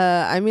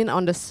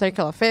on the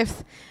circle of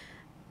fifth,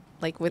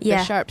 like with the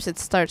Yeah. sharps, it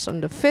starts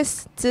on the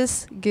fifth,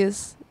 this,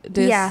 gis,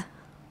 this, Yeah.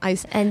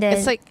 ice. And then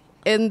It's like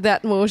in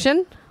that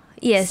motion.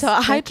 yes. So I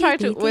Like, try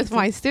dee, to dee, with dee,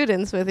 my dee.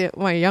 students,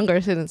 my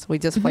younger students, we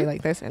just play Mhm.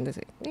 like this and they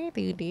say, dee,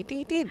 dee, dee,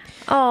 dee, dee.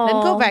 Oh.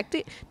 Then go back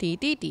to dee,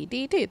 dee, dee,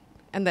 dee, dee.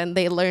 And then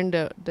they learn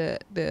the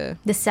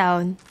The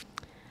sound.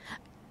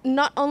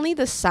 not only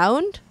the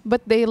sound,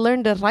 but they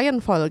learn the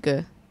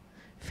Reihenfolge.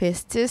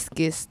 Festes,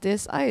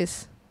 Gistes,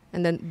 Eis.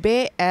 And then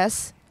B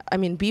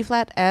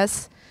flat,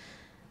 S,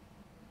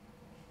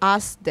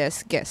 As,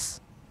 Des, Ges.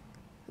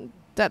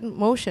 That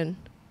motion.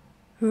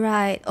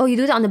 Right. Oh, you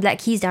do that on the black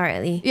keys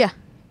directly. Yeah.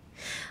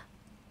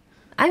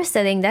 I'm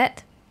studying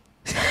that.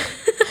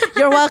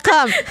 You're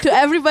welcome to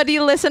everybody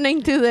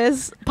listening to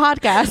this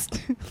podcast.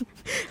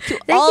 To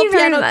Thank all you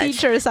very piano much.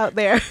 teachers out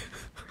there.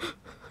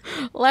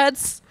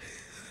 Let's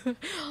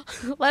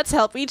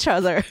help each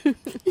other.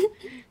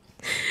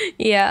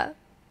 Yeah.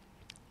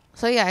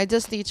 So yeah, I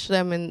just teach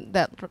them in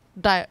that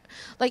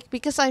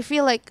because I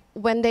feel like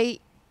when they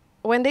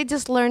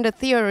just learn the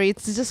theory, it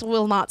just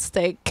will not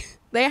stick.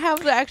 They have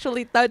to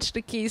actually touch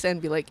the keys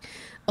and be like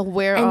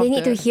aware And of they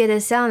need to hear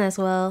the sound as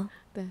well.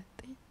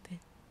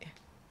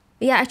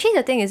 Yeah, actually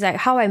the thing is like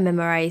how I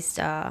memorized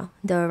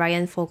the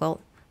Ryan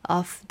Fogel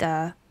of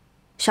the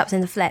sharps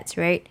and the flats,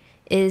 right?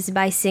 Is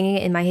by singing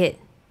it in my head.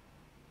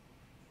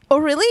 Oh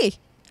really?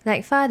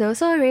 Like fa do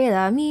so re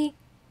la mi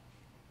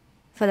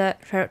for the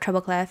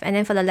treble clef, and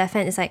then for the left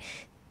hand it's like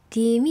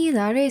di mi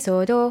la re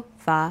so do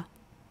fa.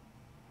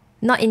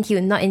 Not in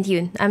tune.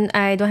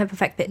 I don't have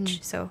perfect pitch,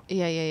 so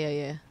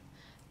Yeah.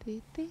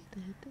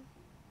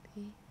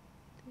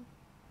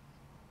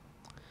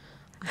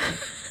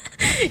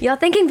 you're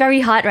thinking very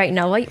hard right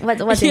now.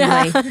 What's in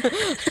Yeah. mind?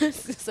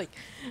 It's just like,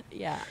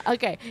 yeah,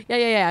 okay,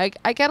 yeah.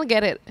 I kind of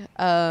get it.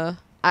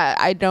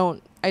 I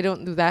don't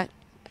do that.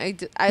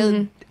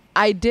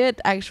 I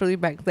did actually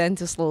back then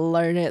just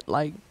learn it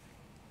like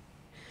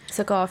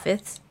Circle of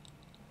fifths.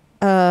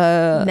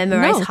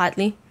 Memorize no.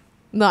 hardly.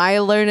 No, I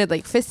learned it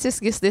like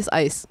fistis gis this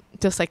ice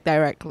just like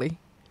directly.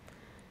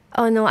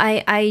 Oh no,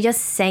 I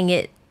just sang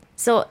it.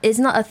 So it's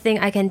not a thing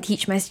I can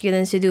teach my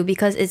students to do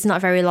because it's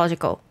not very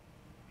logical.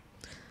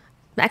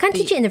 I can't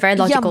teach it in a very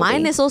logical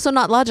mine way. is also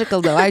not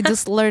logical though. I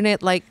just learn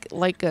it like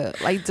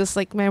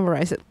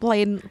memorize it,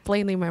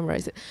 plainly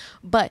memorize it.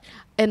 But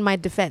in my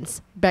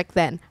defense, back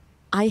then,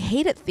 I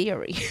hated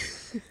theory.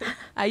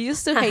 I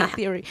used to hate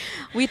theory.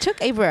 We took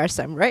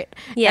AVRSM, right?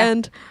 Yeah.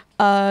 And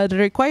the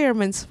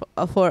requirements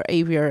for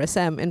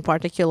AVRSM in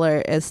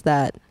particular is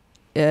that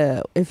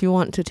if you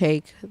want to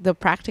take the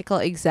practical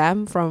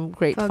exam from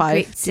grade For 5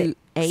 grade to 6.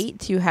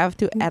 8, you have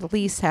to at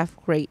least have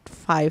grade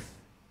 5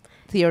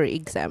 theory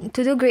exam.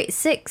 To do grade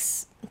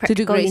 6 To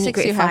do practical, grade you need 6,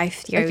 grade you have- 5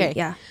 theory. okay.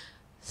 Yeah.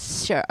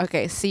 Sure.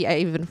 Okay. See, I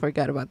even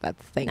forgot about that.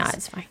 Thanks. No,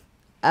 it's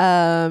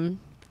fine.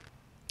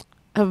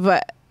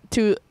 But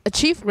to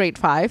achieve grade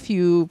 5,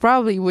 you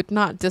probably would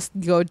not just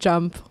go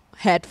jump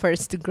head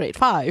first to grade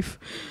 5.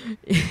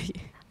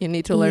 You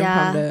need to learn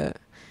Yeah. from the,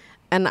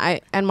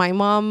 and my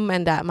mom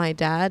and my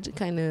dad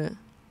kind of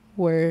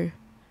were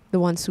the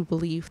ones who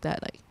believed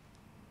that like,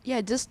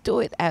 yeah, just do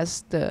it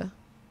as the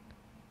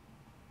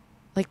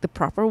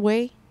proper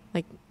way,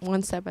 like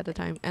one step at a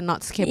time, and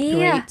not skip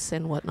Yeah. grades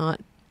and whatnot.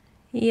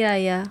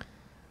 Yeah.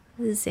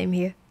 It's the same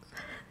here.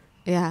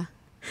 Yeah.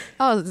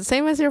 Oh, the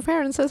same as your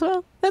parents as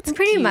well. That's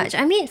Pretty cute. much.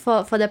 I mean,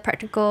 for the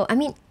practical, I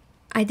mean,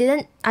 I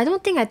don't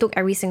think I took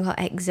every single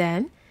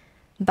exam,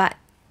 but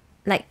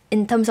like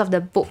in terms of the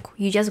book,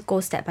 you just go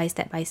step by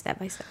step by step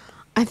by step.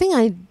 I think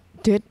I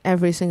did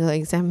every single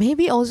exam.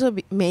 Maybe also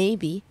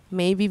maybe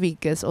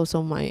because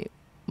also my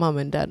mom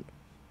and dad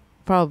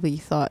probably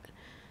thought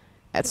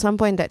at some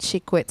point that she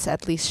quits,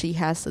 at least she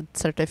has a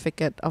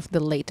certificate of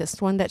the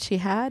latest one that she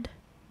had.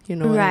 You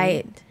know what I mean?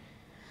 Right.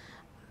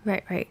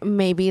 Right.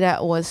 Maybe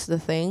that was the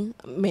thing.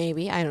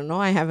 Maybe, I don't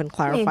know. I haven't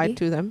clarified Maybe.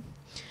 to them.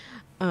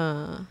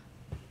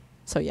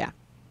 So yeah.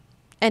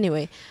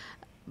 Anyway,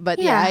 but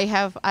yeah,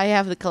 Yeah. I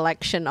have the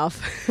collection of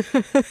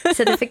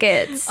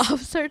Certificates.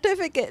 of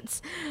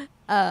certificates.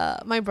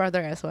 My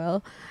brother as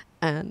well,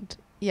 and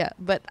yeah.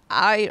 But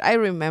I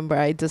remember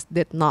I just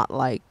did not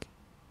like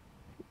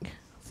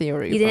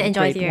theory You didn't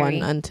from enjoy grade 1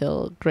 theory.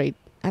 until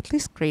at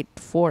least grade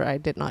 4. I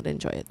did not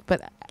enjoy it,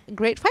 but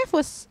grade 5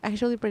 was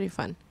actually pretty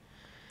fun.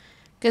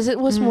 Because it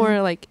was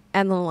more like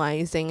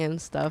analyzing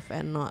and stuff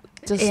and not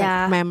just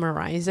Yeah. like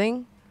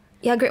memorizing.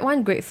 Yeah, grade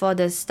 1, grade 4,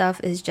 the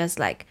stuff is just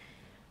like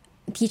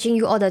teaching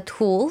you all the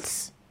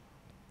tools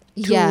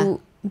to Yeah.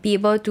 be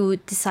able to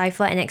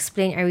decipher and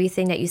explain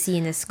everything that you see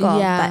in the score,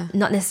 Yeah. but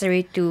not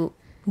necessarily to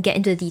get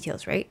into the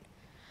details, right?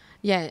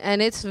 Yeah.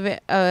 And it's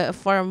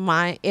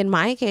in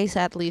my case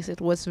at least, it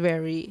was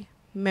very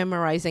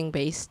memorizing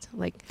based.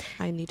 Like,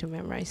 I need to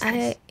memorize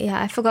this.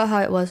 I forgot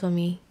how it was for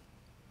me.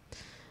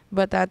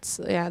 But that's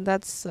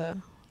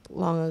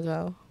long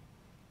ago.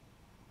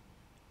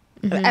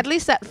 Mhm. At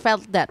least that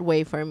felt that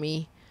way for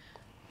me.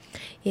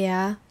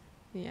 Yeah.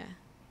 Yeah.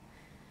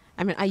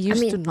 I mean, I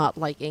used to not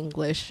like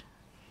English,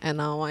 and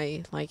now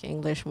I like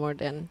English more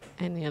than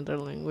any other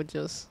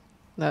languages.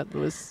 That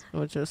was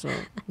just so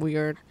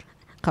weird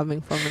coming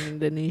from an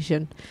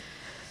Indonesian.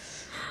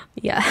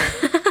 Yeah.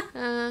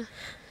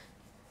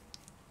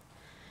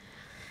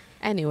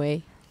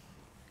 Anyway,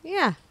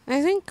 yeah,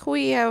 I think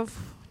we have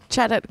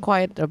chatted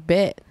quite a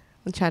bit.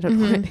 Chatted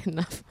quite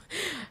enough.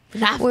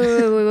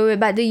 Wait.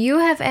 But do you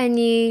have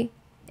any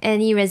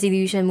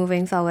resolution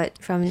moving forward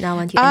from now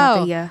until end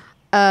of the year?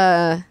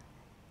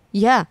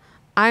 Yeah,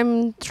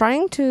 I'm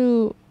trying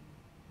to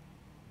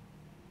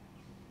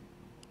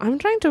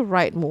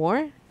write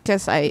more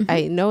because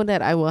I know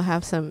that I will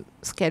have some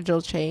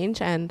schedule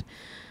change and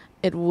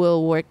it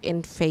will work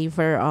in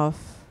favor of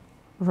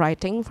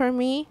writing for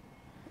me.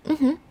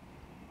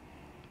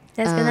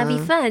 That's gonna be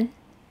fun.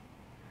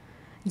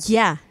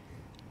 Yeah,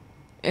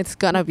 it's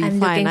gonna be I'm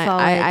fun. looking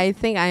forward. I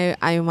think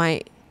I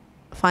might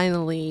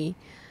finally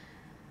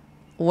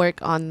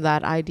work on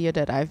that idea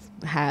that I've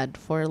had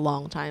for a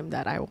long time,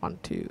 that I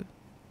want to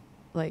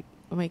like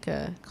make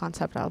a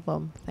concept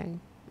album thing.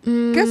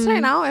 Because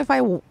right now,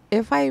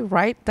 if I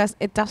write,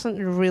 it doesn't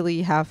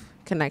really have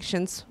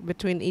connections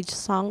between each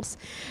songs.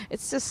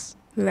 It's just,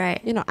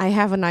 Right. I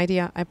have an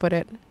idea, I put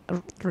it,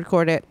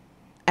 record it.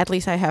 At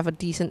least I have a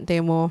decent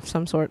demo of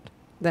some sort.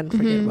 Then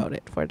forget about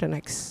it for the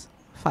next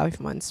 5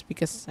 months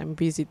because I'm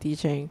busy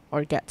teaching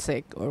or get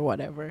sick or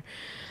whatever.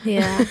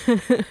 Yeah.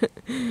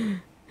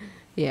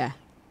 Yeah.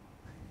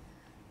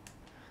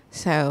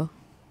 So,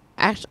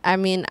 actually, I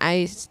mean,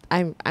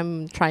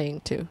 I'm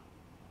trying to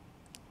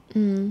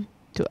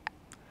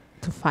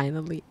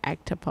finally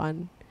act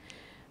upon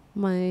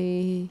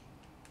my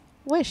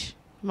wish,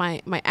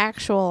 my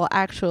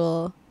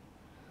actual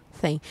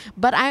thing.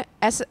 But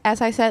as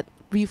I said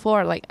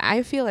before, like,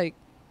 I feel like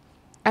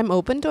I'm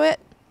open to it.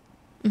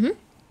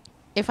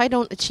 If I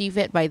don't achieve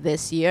it by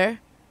this year,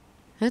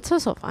 that's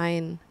also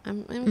fine.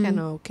 I'm kind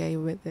of okay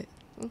with it.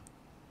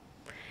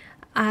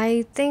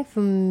 I think for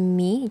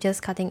me,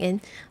 just cutting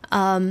in,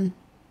 on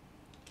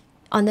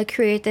the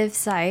creative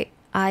side,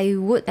 I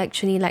would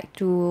actually like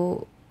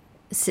to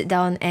sit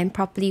down and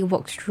properly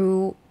work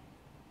through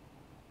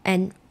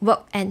and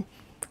work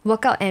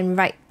out and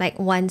write like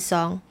one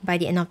song by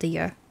the end of the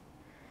year.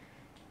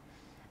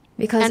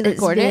 Because And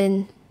it's record it?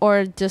 been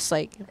Or just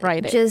like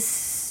write it.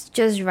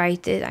 just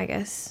write it, I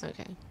guess.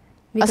 Okay.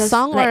 Because, a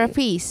song like, or a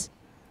piece?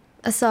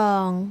 a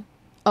song,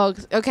 Oh,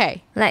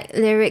 okay. like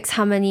lyrics,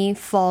 harmony,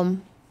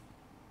 form.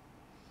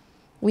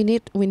 We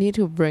need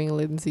to bring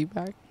Lindsay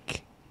back.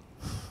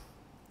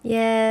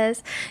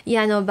 Yes.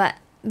 Yeah, no, but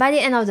by the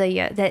end of the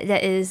year,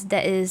 that is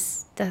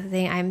the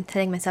thing I'm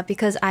telling myself,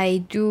 because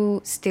I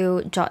do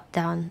still jot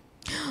down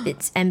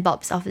bits and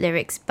bobs of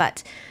lyrics,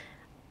 but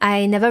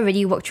I never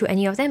really worked through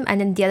any of them.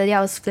 And then the other day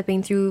I was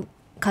flipping through,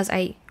 because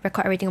I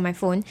record everything on my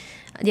phone.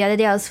 The other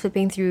day I was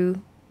flipping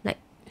through, like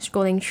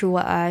scrolling through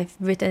what I've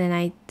written, and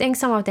I think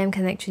some of them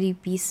can actually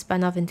be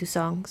spun off into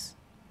songs.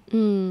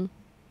 I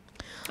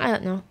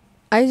don't know.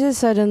 I just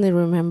suddenly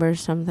remember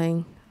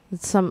something.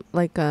 It's some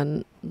like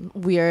a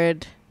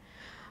weird,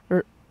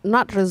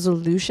 not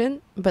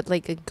resolution, but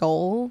like a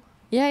goal.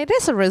 Yeah, it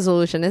is a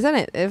resolution, isn't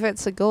it? If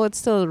it's a goal, it's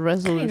still a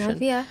resolution. Kind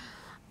of, yeah.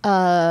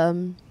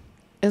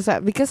 Is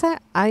that because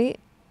I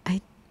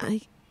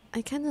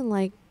kind of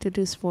like to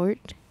do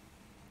sport.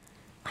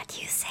 What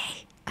do you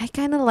say? I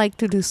kind of like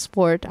to do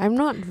sport. I'm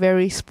not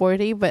very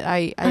sporty, but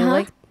I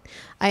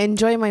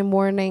enjoy my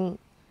morning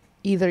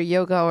either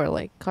yoga or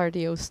like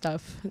cardio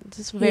stuff.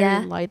 Just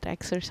very light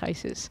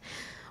exercises.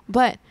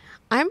 But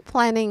I'm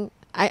planning,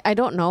 I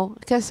don't know,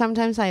 because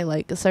sometimes I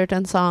like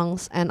certain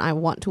songs and I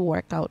want to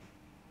work out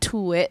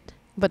to it,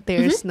 but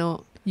there's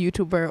no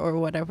YouTuber or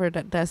whatever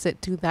that does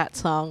it to that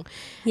song.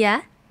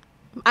 Yeah.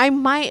 I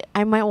might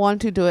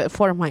want to do it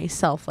for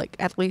myself, like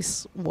at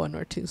least 1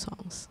 or 2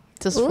 songs,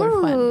 just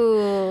for fun.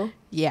 Ooh.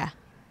 Yeah.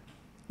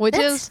 which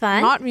That's is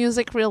fun. not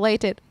music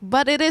related,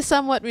 but it is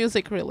somewhat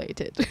music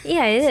related.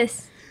 Yeah, it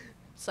is.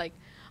 It's like,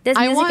 There's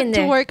I music in want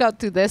to there. work out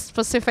to this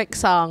specific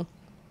song,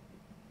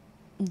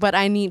 but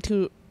I need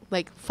to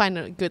like find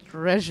a good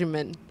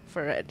regimen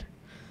for it.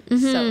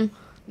 So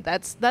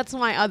that's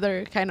my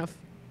other kind of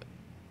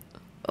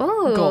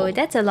Oh, goal.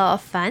 that's a lot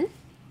of fun.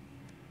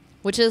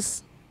 which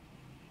is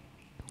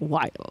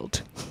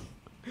wild.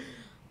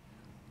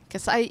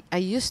 Because I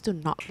used to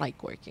not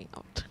like working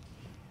out.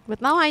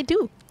 But now I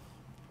do.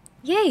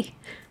 Yay.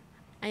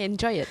 I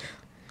enjoy it.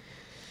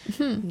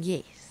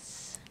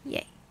 Yes.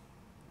 Yay.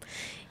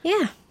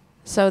 Yeah.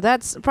 So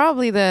that's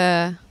probably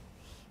a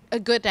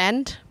good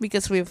end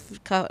because we've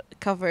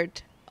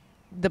covered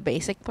the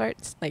basic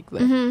parts, like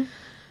the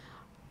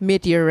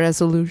mid-year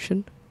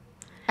resolution.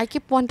 I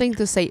keep wanting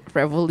to say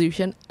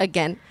revolution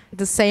again,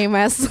 the same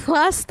as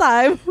last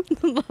time.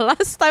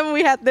 Last time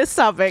we had this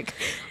topic,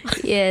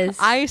 Yes.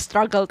 I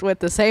struggled with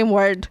the same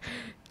word,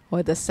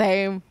 with the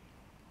same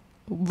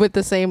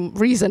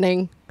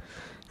reasoning.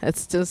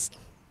 It's just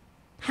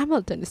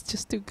Hamilton is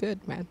just too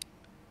good, man.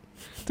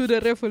 To the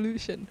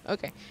revolution.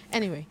 Okay.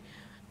 Anyway,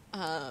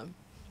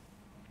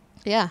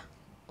 yeah,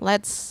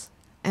 let's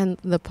end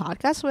the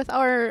podcast with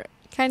our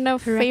kind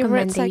of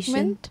favorite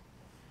segment.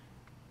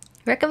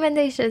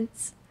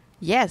 Recommendations.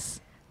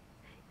 Yes.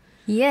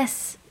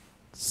 Yes.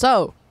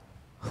 So,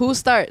 who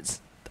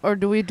starts, or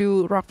do we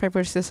do rock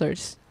paper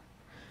scissors?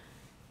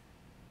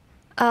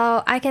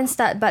 I can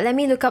start, but let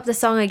me look up the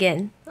song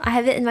again. I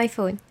have it in my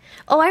phone.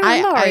 Oh, I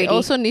remember already. I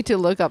also need to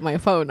look up my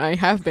phone. I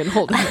have been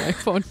holding my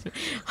phone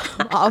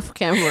off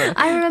camera.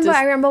 I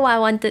remember what I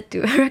wanted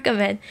to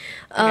recommend.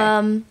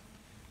 Okay.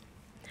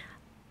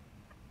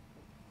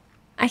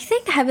 I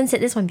think I haven't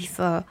said this one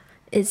before.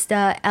 It's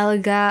the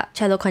Elgar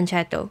Cello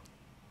Concerto.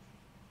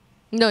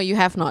 No, you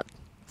have not,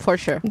 for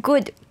sure.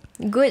 Good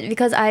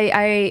because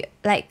I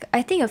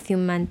think a few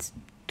months,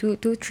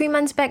 3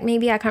 months back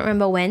maybe, I can't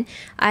remember when,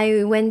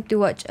 I went to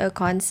watch a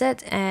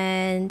concert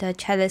and the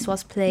cellist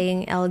was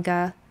playing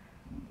Elgar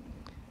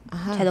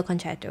Cello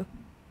Concerto,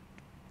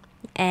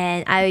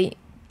 and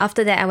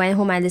after that I went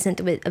home, I listened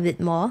to it a bit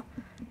more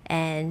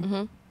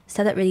and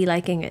started really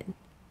liking it.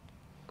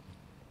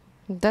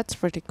 That's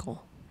pretty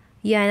cool.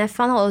 Yeah, and I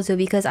found out also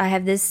because I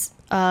have this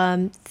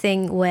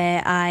thing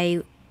where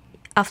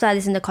after I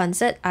listen to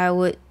concert, I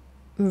would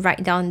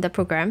write down the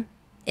program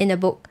in a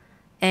book,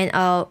 and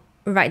I'll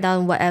write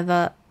down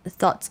whatever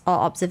thoughts or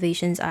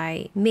observations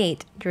I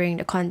made during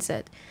the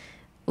concert,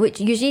 which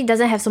usually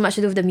doesn't have so much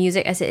to do with the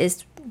music as it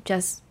is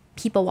just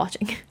people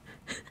watching.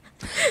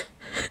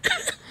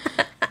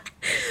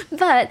 And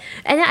then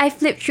I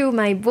flipped through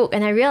my book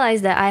and I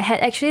realized that I had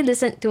actually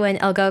listened to an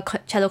Elgar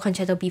Cello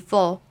Concerto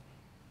before.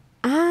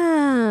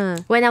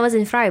 When I was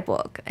in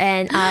Freiburg,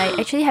 and I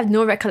actually have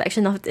no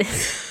recollection of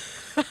this.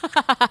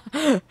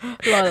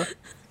 Lol.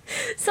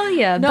 So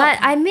yeah, No. but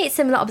I made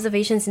similar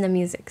observations in the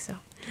music. So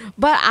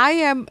But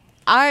I'm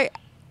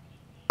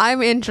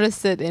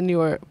interested in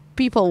your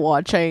people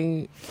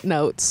watching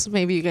notes.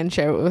 Maybe you can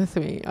share it with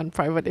me on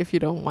private if you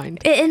don't mind.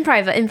 in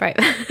private.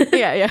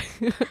 yeah.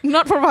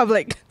 Not for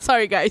public.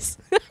 Sorry, guys.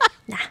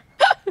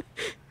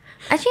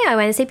 Actually,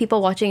 when I say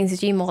people watching, it's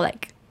usually more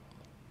like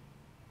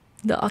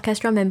the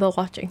orchestra member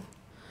watching.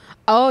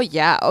 Oh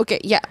yeah. Okay.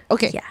 Yeah.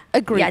 Okay. Yeah.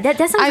 Agree. Yeah,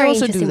 there's some I very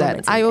also do interesting that.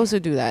 moments in I there. also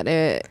do that.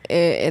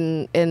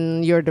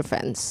 In your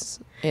defense.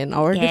 In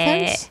our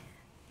defense.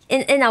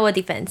 In our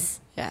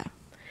defense. Yeah.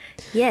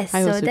 Yes.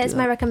 I So also do that's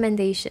my that.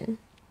 recommendation.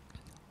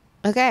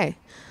 Okay.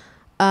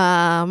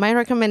 My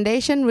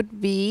recommendation would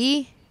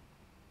be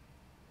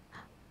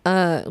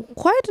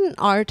quite an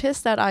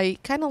artist that I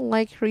kind of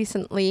like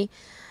recently.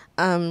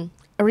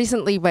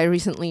 Recently, by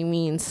recently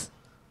means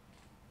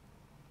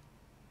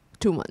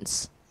 2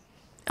 months.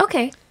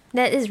 Okay,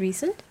 that is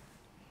recent.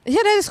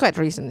 Yeah, that is quite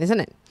recent, isn't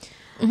it?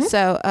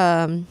 So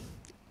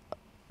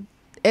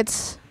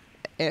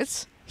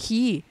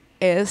he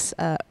is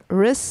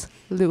Rhys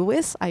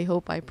Lewis. I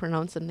hope I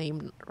pronounced the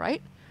name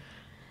right.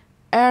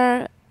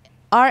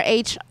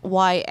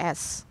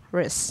 RHYS.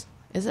 Rhys.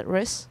 Is it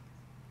Rhys?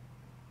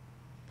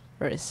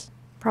 Rhys.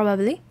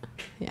 Probably.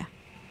 Yeah,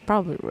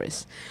 probably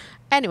Rhys.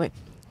 Anyway,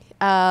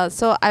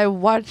 so I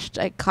watched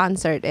a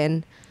concert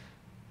in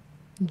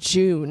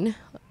June.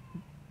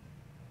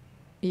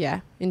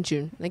 Yeah, in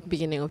June, like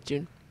beginning of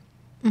June.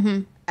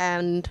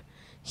 And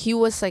he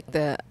was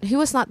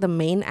not the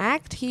main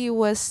act. He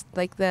was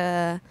like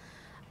the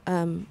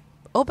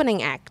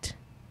opening act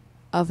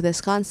of this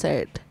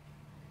concert,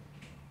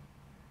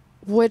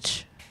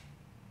 which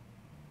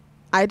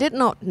I did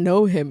not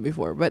know him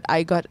before, but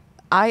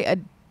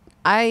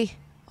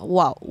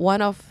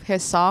one of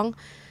his song.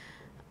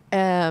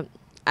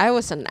 I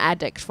was an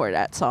addict for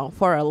that song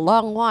for a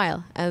long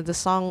while, and the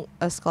song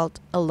is called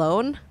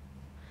 "Alone."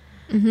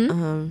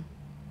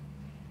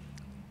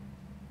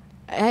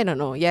 I don't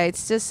know. Yeah, it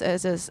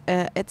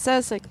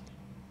says like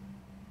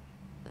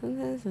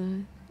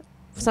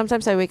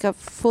sometimes I wake up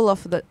full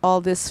of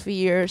all these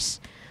fears,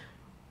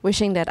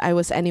 wishing that I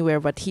was anywhere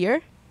but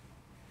here,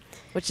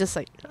 which is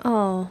like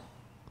Oh.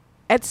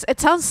 it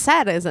sounds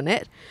sad, isn't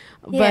it?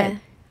 Yeah.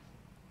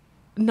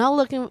 not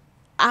looking.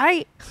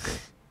 I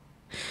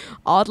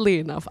oddly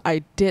enough,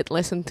 I did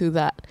listen to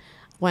that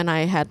when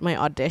I had my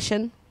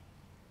audition.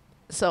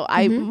 So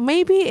I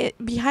maybe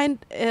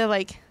behind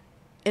like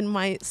in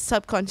my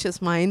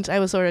subconscious mind, I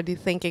was already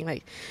thinking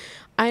like,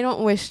 I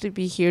don't wish to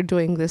be here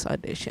doing this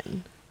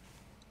audition.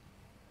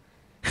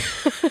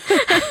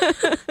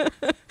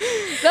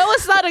 That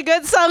was not a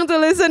good song to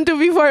listen to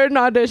before an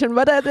audition,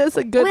 but that is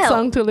a good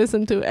song to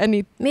listen to.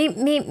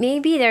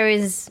 Maybe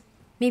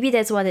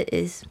that's what it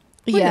is.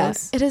 Who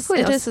knows? It is.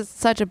 It is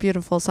such a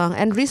beautiful song.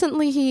 And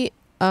recently he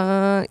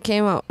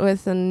came out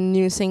with a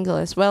new single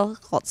as well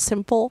called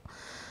 "Simple."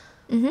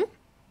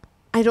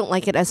 I don't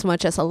like it as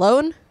much as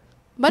 "Alone,"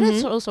 but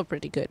it's also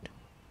pretty good.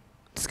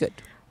 It's good.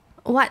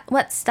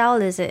 What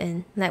style is it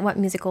in? Like what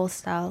musical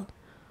style?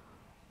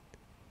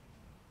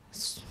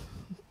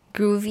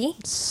 Groovy?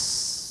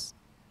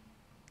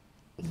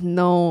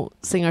 No,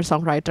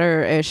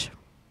 singer-songwriter-ish.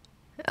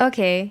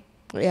 Okay.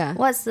 Yeah.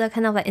 What's the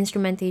kind of like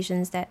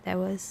instrumentations that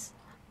was?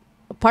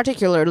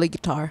 Particularly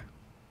guitar.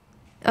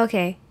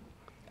 Okay.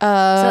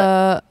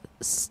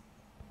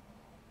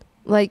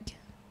 Like,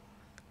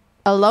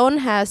 "Alone"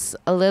 has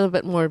a little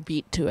bit more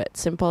beat to it.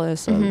 "Simple"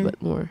 is a little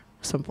bit more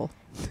simple.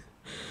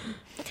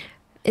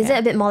 Is it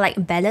a bit more like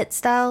ballad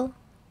style?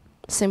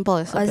 "Simple"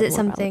 is a or is bit it more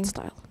something ballad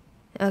style.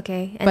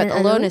 Okay. And But then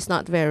 "Alone" is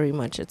not very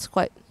much. It's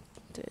quite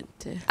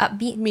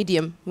upbeat.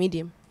 Medium.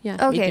 Yeah,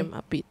 Okay. medium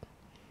upbeat.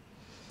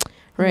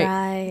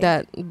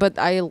 Right. But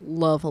I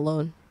love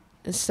 "Alone."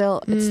 It's still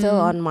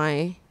on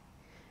my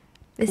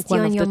It's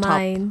still on your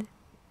mind.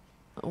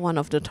 one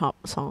of the top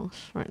songs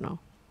right now.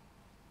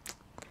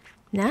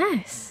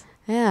 Nice.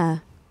 Yeah.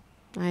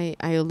 I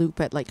loop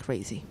it like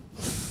crazy.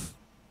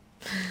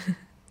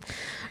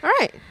 All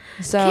right.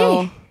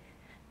 So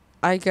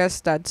I guess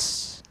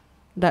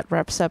that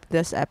wraps up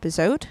this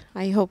episode.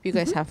 I hope you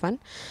guys have fun.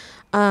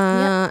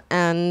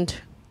 And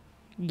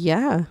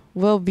yeah,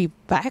 we'll be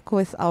back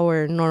with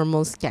our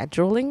normal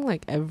scheduling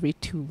like every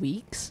 2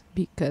 weeks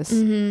because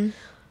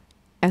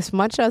as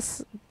much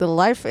as the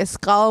life is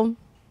calm,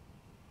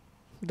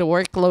 the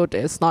workload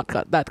is not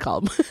that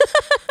calm.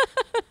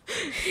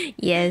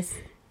 Yes.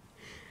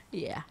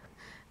 Yeah.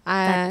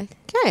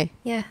 Okay.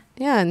 Yeah.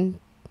 Yeah, and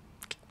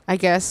I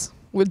guess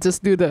we'll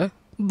just do the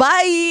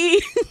bye.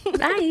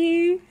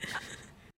 Bye.